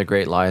 that's one of the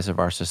great lies of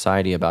our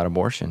society about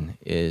abortion,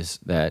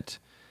 is that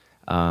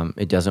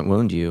it doesn't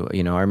wound you.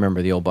 I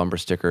remember the old bumper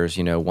stickers,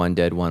 one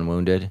dead, one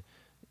wounded.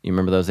 You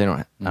remember those?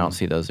 I don't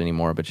see those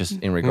anymore, but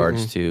just in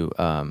regards to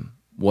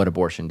what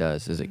abortion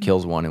does is it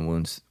kills one and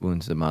wounds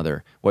the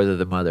mother, whether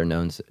the mother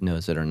knows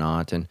it or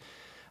not. And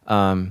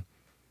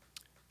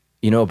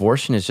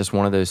abortion is just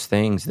one of those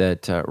things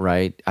that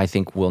I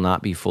think will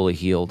not be fully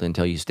healed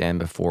until you stand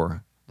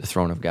before the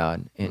throne of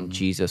God, and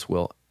Jesus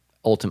will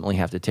ultimately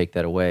have to take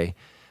that away.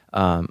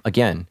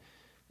 Again,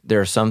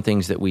 there are some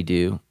things that we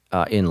do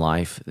in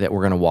life that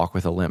we're going to walk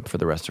with a limp for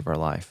the rest of our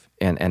life,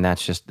 and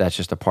that's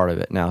just a part of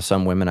it. Now,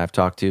 some women I've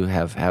talked to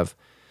have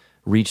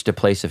reached a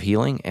place of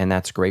healing, and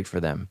that's great for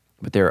them.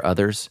 But there are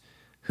others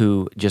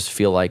who just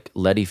feel like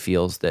Letty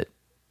feels that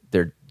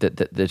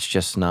that's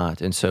just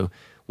not. And so,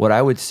 what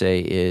I would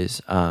say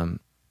is,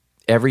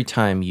 every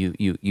time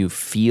you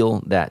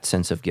feel that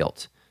sense of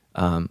guilt,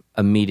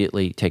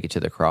 immediately take it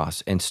to the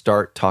cross and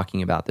start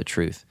talking about the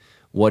truth.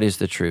 What is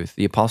the truth?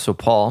 The Apostle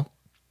Paul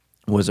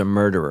was a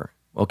murderer.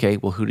 Okay,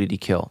 well, who did he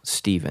kill?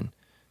 Stephen,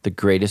 the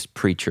greatest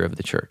preacher of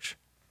the church,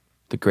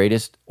 the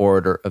greatest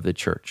orator of the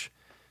church.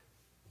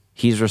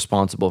 He's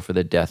responsible for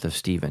the death of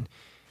Stephen.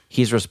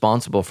 He's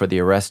responsible for the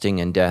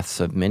arresting and deaths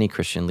of many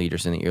Christian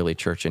leaders in the early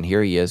church. And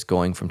here he is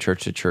going from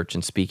church to church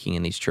and speaking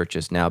in these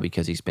churches now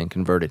because he's been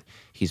converted.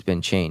 He's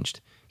been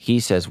changed. He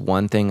says,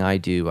 one thing I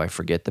do, I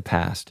forget the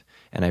past,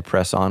 and I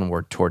press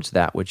onward towards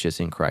that which is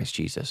in Christ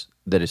Jesus,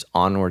 that is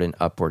onward and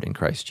upward in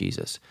Christ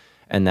Jesus.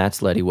 And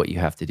that's, Letty, what you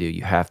have to do.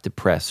 You have to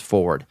press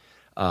forward.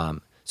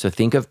 So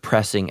think of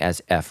pressing as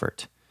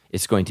effort.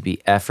 It's going to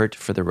be effort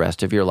for the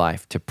rest of your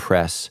life to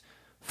press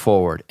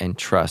forward and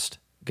trust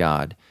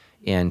God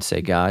and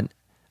say, God,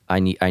 I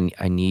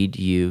need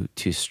you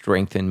to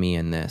strengthen me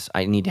in this.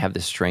 I need to have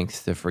the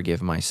strength to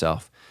forgive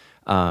myself.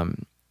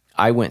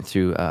 I went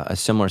through a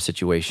similar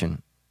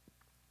situation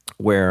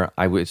where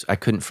I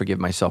couldn't forgive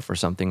myself for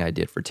something I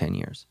did for 10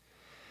 years.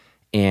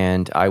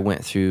 And I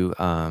went through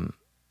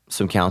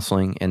some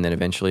counseling and then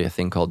eventually a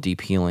thing called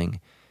deep healing,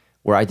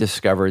 where I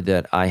discovered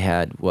that I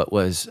had what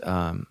was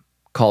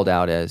called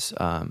out as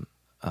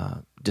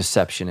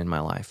deception in my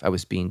life. I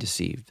was being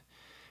deceived.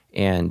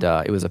 And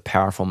it was a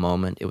powerful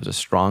moment. It was a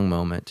strong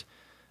moment.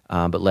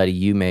 But Letty,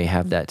 you may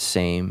have that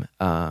same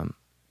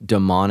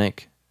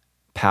demonic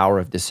power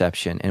of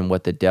deception. And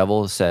what the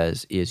devil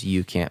says is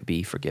you can't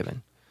be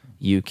forgiven.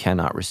 You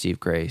cannot receive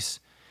grace.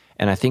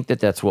 And I think that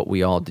that's what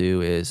we all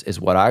do is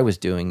what I was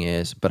doing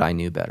is, but I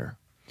knew better.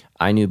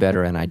 I knew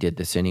better and I did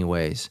this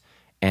anyways.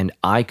 And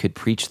I could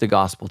preach the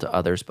gospel to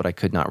others, but I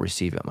could not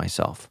receive it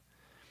myself.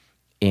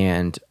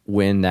 And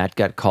when that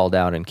got called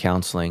out in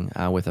counseling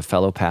with a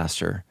fellow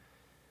pastor,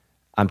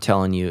 I'm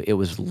telling you, it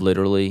was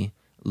literally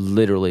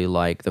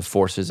like the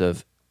forces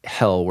of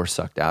hell were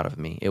sucked out of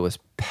me. It was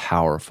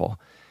powerful,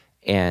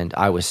 and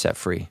I was set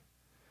free.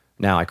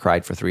 Now, I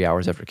cried for 3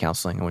 hours after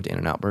counseling. I went to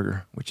In-N-Out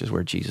Burger, which is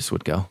where Jesus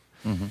would go.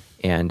 Mm-hmm.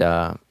 And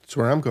that's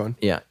where I'm going.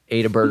 Yeah,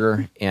 ate a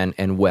burger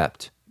and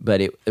wept.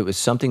 But it was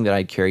something that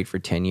I'd carried for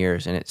 10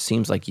 years, and it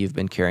seems like you've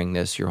been carrying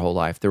this your whole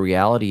life. The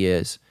reality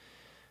is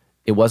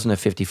It wasn't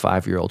a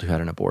 55-year-old who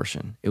had an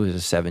abortion. It was a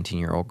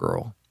 17-year-old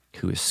girl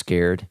who was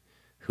scared,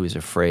 who was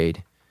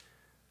afraid,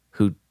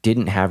 who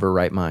didn't have her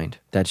right mind.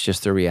 That's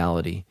just the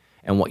reality.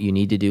 And what you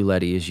need to do,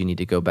 Letty, is you need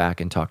to go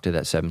back and talk to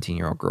that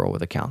 17-year-old girl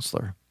with a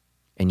counselor.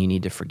 And you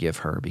need to forgive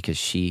her because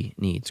she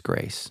needs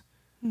grace.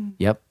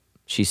 Yep,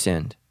 she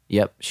sinned.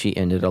 Yep, she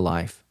ended a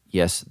life.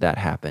 Yes, that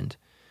happened.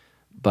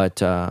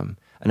 But, and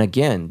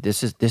again,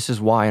 this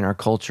is why in our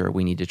culture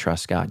we need to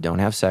trust God. Don't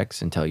have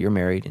sex until you're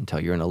married, until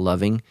you're in a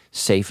loving,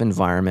 safe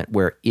environment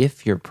where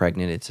if you're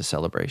pregnant, it's a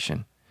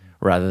celebration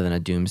rather than a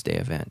doomsday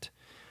event.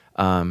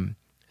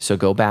 So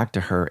go back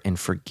to her and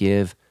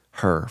forgive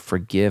her.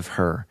 Forgive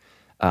her.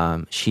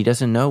 She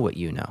doesn't know what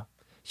you know.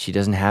 She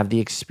doesn't have the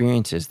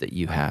experiences that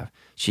you have.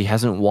 She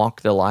hasn't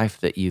walked the life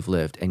that you've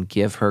lived, and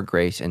give her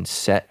grace and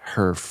set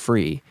her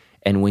free.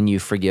 And when you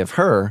forgive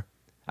her,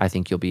 I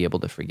think you'll be able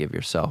to forgive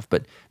yourself.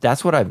 But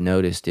that's what I've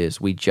noticed is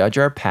we judge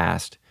our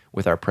past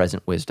with our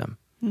present wisdom,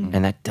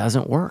 and that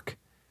doesn't work.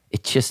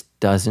 It just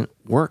doesn't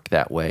work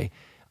that way.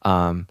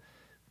 Can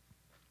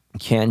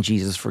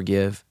Jesus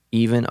forgive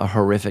even a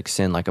horrific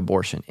sin like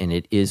abortion? And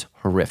it is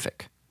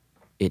horrific.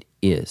 It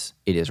is.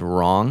 It is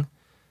wrong.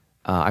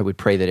 I would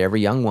pray that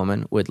every young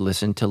woman would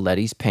listen to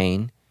Letty's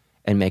pain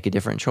and make a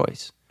different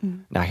choice.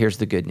 Now, here's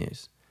the good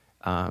news.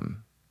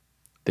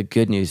 The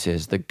good news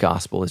is the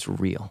gospel is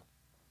real.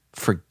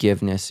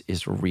 Forgiveness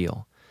is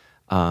real.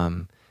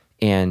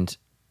 And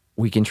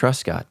we can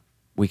trust God.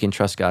 We can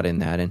trust God in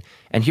that.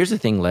 And here's the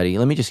thing, Letty,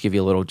 let me just give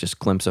you a little just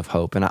glimpse of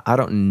hope. And I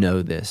don't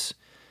know this,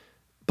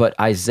 but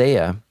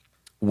Isaiah,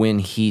 when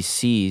he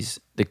sees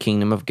the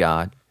kingdom of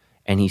God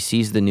and he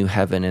sees the new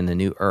heaven and the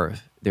new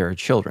earth, there are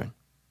children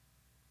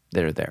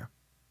that are there,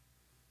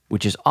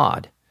 which is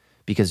odd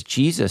because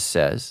Jesus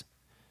says,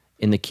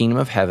 in the kingdom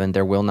of heaven,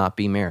 there will not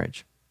be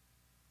marriage.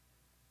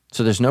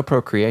 So there's no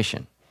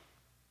procreation.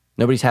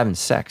 Nobody's having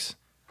sex.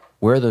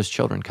 Where are those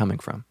children coming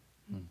from?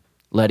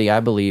 Letty, I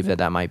believe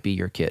that might be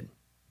your kid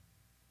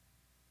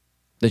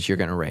that you're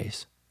going to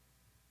raise.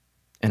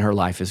 And her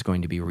life is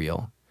going to be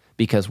real.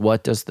 Because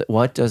what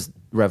does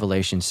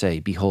Revelation say?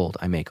 Behold,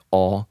 I make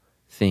all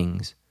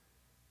things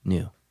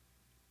new.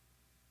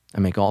 I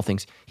make all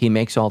things. He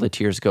makes all the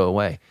tears go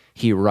away.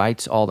 He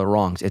rights all the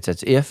wrongs. It's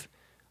as if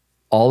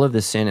all of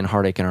the sin and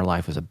heartache in our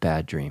life was a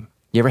bad dream.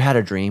 You ever had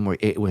a dream where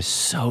it was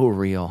so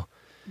real?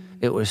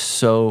 It was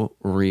so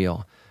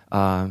real.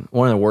 One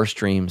of the worst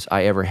dreams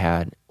I ever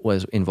had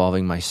was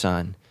involving my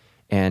son.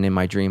 And in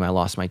my dream, I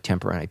lost my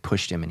temper and I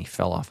pushed him and he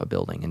fell off a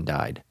building and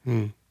died.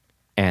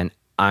 And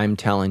I'm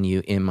telling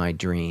you, in my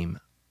dream,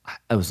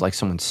 it was like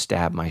someone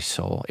stabbed my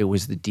soul. It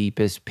was the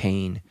deepest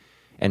pain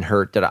and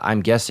hurt that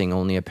I'm guessing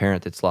only a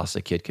parent that's lost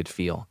a kid could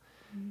feel.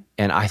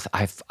 And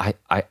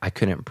I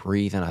couldn't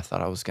breathe, and I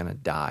thought I was going to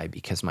die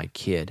because my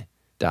kid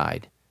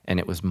died, and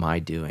it was my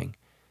doing.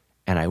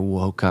 And I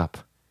woke up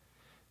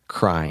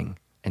crying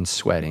and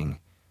sweating,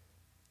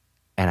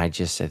 and I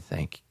just said,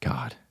 thank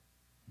God.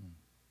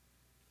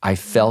 I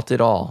felt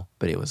it all,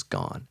 but it was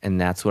gone. And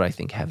that's what I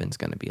think heaven's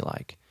going to be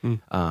like.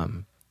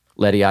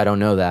 Letty, I don't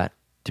know that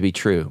to be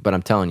true, but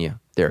I'm telling you,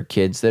 there are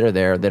kids that are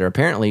there that are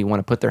apparently want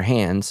to put their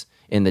hands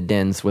in the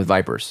dens with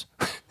vipers.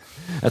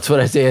 That's what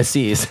Isaiah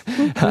sees.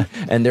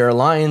 And there are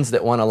lions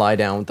that want to lie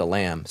down with the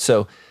lamb.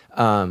 So,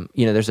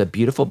 there's a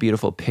beautiful,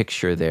 beautiful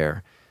picture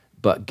there,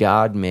 but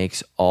God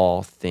makes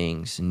all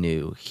things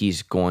new.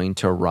 He's going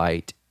to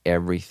right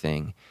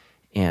everything.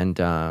 And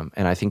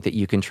I think that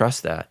you can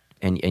trust that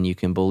and you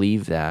can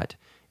believe that.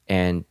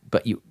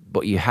 But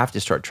you have to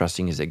start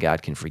trusting is that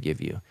God can forgive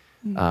you.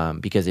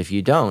 Because if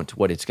you don't,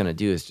 what it's going to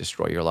do is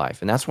destroy your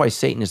life. And that's why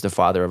Satan is the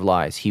father of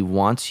lies. He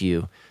wants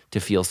you to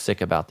feel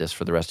sick about this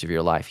for the rest of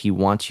your life. He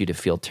wants you to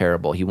feel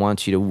terrible. He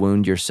wants you to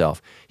wound yourself.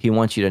 He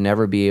wants you to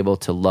never be able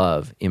to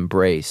love,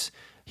 embrace.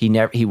 He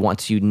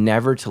wants you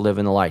never to live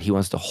in the light. He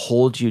wants to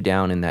hold you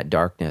down in that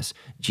darkness.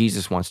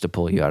 Jesus wants to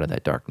pull you out of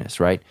that darkness,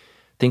 right?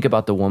 Think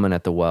about the woman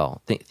at the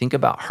well. Think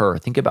about her.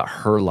 Think about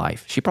her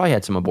life. She probably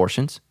had some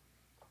abortions.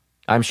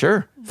 I'm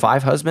sure.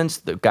 5 husbands.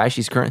 The guy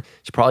she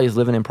probably is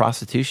living in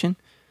prostitution.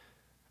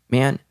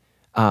 Man,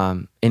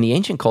 in the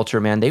ancient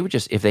culture, man, they would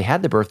just, if they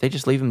had the birth, they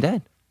just leave him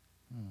dead.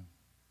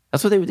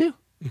 That's what they would do,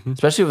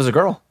 especially if it was a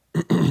girl.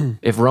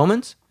 If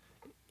Romans,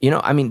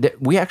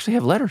 we actually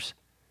have letters.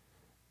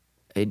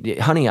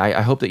 Honey,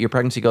 I hope that your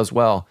pregnancy goes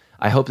well.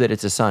 I hope that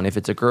it's a son. If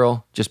it's a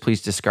girl, just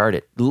please discard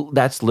it.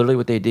 That's literally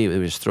what they do. They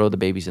would just throw the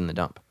babies in the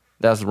dump.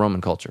 That was the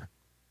Roman culture.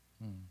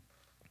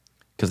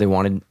 Because they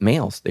wanted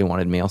males. They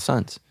wanted male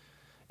sons.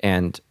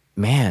 And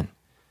man,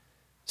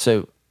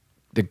 so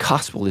the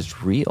gospel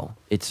is real.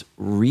 It's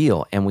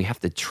real, and we have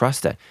to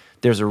trust that.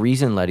 There's a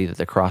reason, Letty, that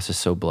the cross is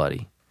so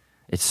bloody.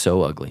 It's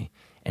so ugly,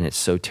 and it's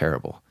so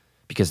terrible,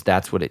 because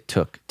that's what it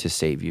took to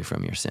save you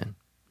from your sin.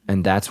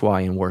 And that's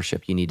why in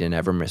worship, you need to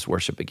never miss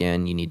worship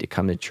again. You need to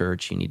come to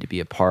church. You need to be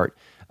a part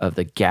of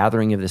the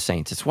gathering of the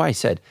saints. It's why I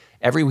said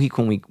every week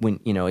when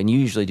and you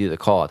usually do the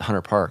call at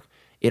Hunter Park,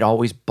 it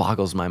always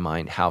boggles my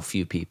mind how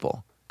few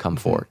people come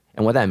forward.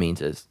 And what that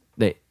means is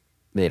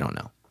they don't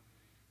know.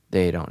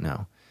 They don't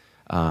know.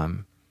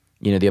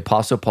 The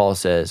Apostle Paul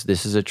says,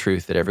 this is a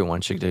truth that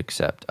everyone should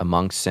accept.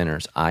 Among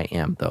sinners, I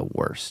am the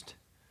worst.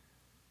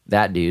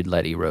 That dude,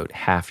 Letty, wrote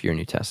half your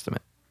New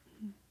Testament.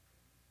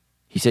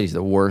 He said he's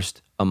the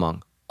worst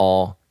among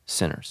all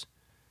sinners.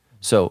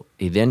 So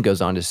he then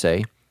goes on to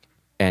say,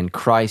 and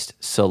Christ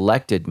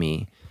selected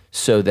me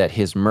so that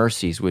his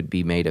mercies would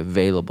be made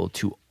available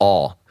to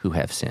all who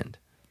have sinned.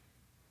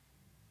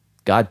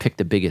 God picked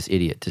the biggest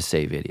idiot to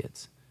save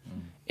idiots.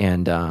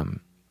 And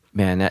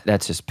man,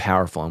 that's just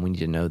powerful, and we need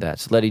to know that.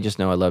 So Letty, just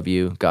know I love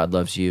you. God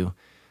loves you.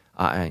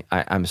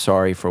 I'm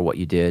sorry for what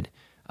you did.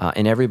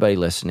 And everybody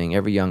listening,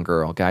 every young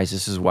girl, guys,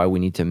 this is why we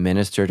need to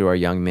minister to our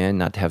young men,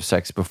 not to have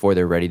sex before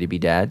they're ready to be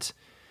dads.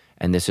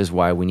 And this is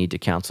why we need to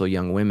counsel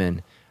young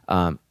women.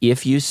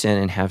 If you sin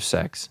and have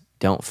sex,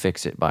 don't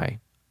fix it by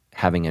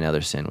having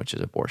another sin, which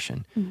is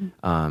abortion.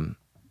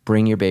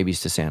 Bring your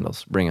babies to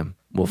Sandals. Bring them.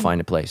 We'll find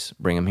a place.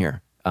 Bring them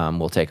here.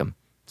 We'll take them.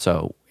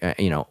 So,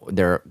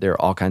 there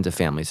are all kinds of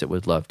families that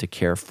would love to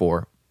care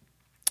for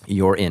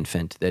your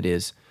infant that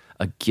is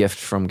a gift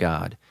from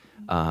God.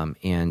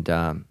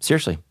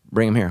 Seriously,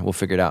 bring them here. We'll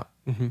figure it out.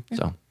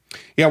 So,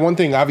 yeah, one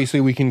thing,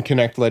 obviously, we can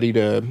connect Letty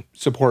to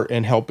support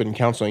and help in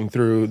counseling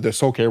through the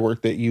soul care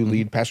work that you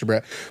lead, Pastor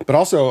Brett. But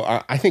also,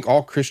 I think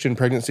all Christian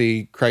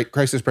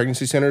crisis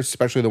pregnancy centers,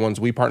 especially the ones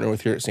we partner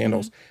with here at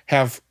Sandals,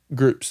 have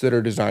groups that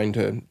are designed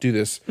to do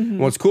this. And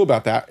what's cool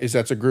about that is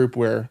that's a group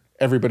where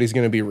everybody's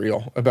going to be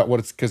real about what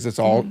it's, because it's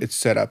all it's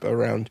set up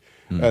around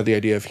the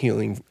idea of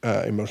healing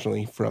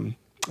emotionally from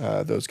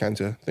those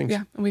kinds of things.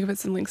 Yeah, and we can put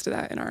some links to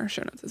that in our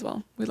show notes as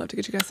well. We'd love to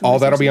get you guys some all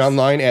that'll be resources.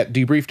 online at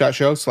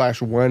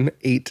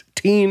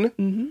debrief.show/118.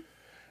 It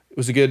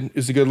was a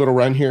good little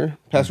run here,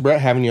 Pastor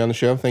Brett, having you on the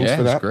show. Thanks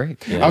for that.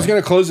 Great. I was going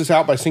to close this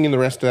out by singing the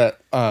rest of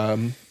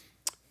that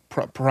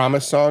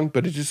Promise song,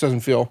 but it just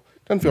doesn't feel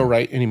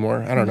right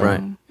anymore. I don't know.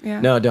 right. Yeah.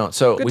 No, don't.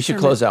 So Good we should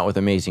sermon. close out with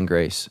Amazing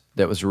Grace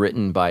that was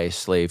written by a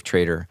slave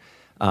trader.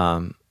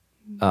 And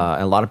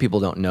a lot of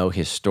people don't know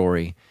his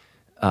story.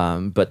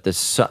 But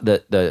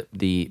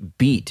the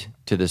beat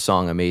to the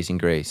song Amazing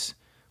Grace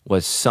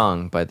was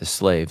sung by the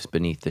slaves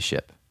beneath the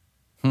ship.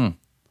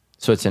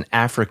 So it's an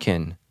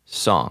African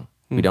song.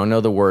 We don't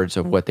know the words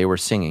of what they were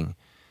singing,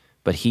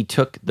 but he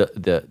took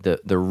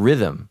the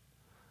rhythm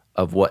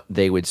of what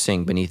they would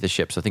sing beneath the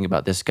ship. So think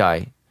about this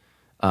guy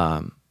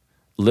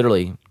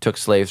literally took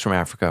slaves from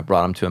Africa,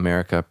 brought them to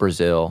America,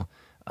 Brazil,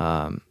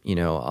 a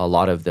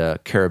lot of the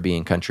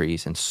Caribbean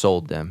countries, and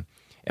sold them.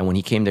 And when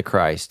he came to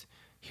Christ,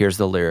 here's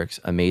the lyrics: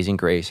 Amazing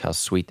grace, how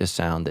sweet the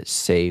sound that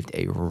saved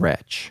a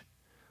wretch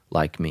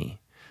like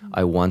me.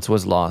 I once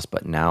was lost,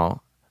 but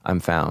now I'm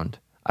found.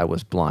 I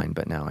was blind,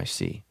 but now I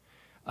see.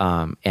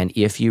 And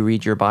if you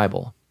read your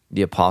Bible,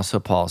 the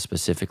Apostle Paul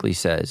specifically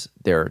says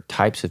there are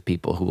types of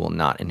people who will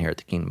not inherit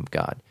the kingdom of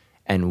God,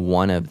 and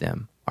one of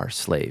them are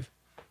slave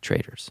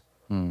traders.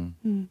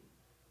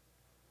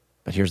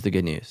 But here's the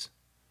good news.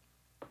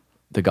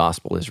 The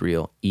gospel is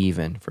real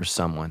even for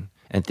someone.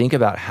 And think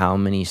about how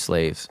many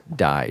slaves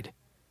died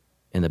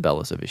in the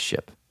bellows of his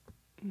ship.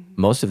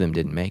 Most of them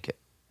didn't make it.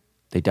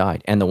 They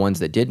died. And the ones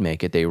that did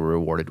make it, they were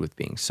rewarded with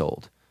being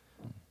sold.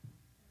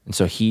 And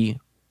so he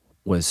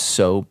was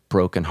so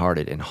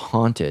brokenhearted and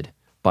haunted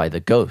by the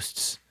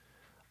ghosts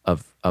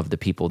of the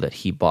people that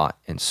he bought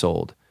and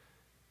sold.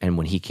 And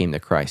when he came to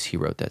Christ, he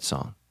wrote that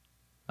song.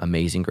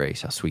 Amazing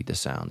grace, how sweet the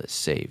sound that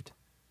saved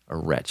a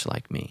wretch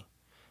like me.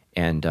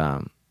 And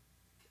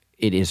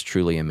it is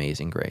truly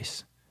amazing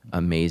grace.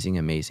 Amazing,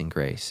 amazing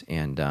grace.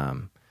 And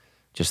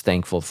just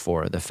thankful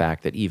for the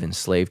fact that even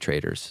slave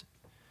traders,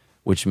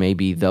 which may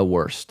be the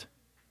worst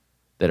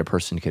that a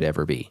person could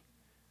ever be,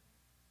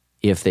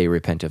 if they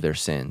repent of their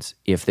sins,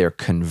 if they're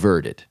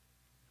converted,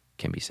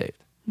 can be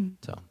saved.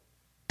 So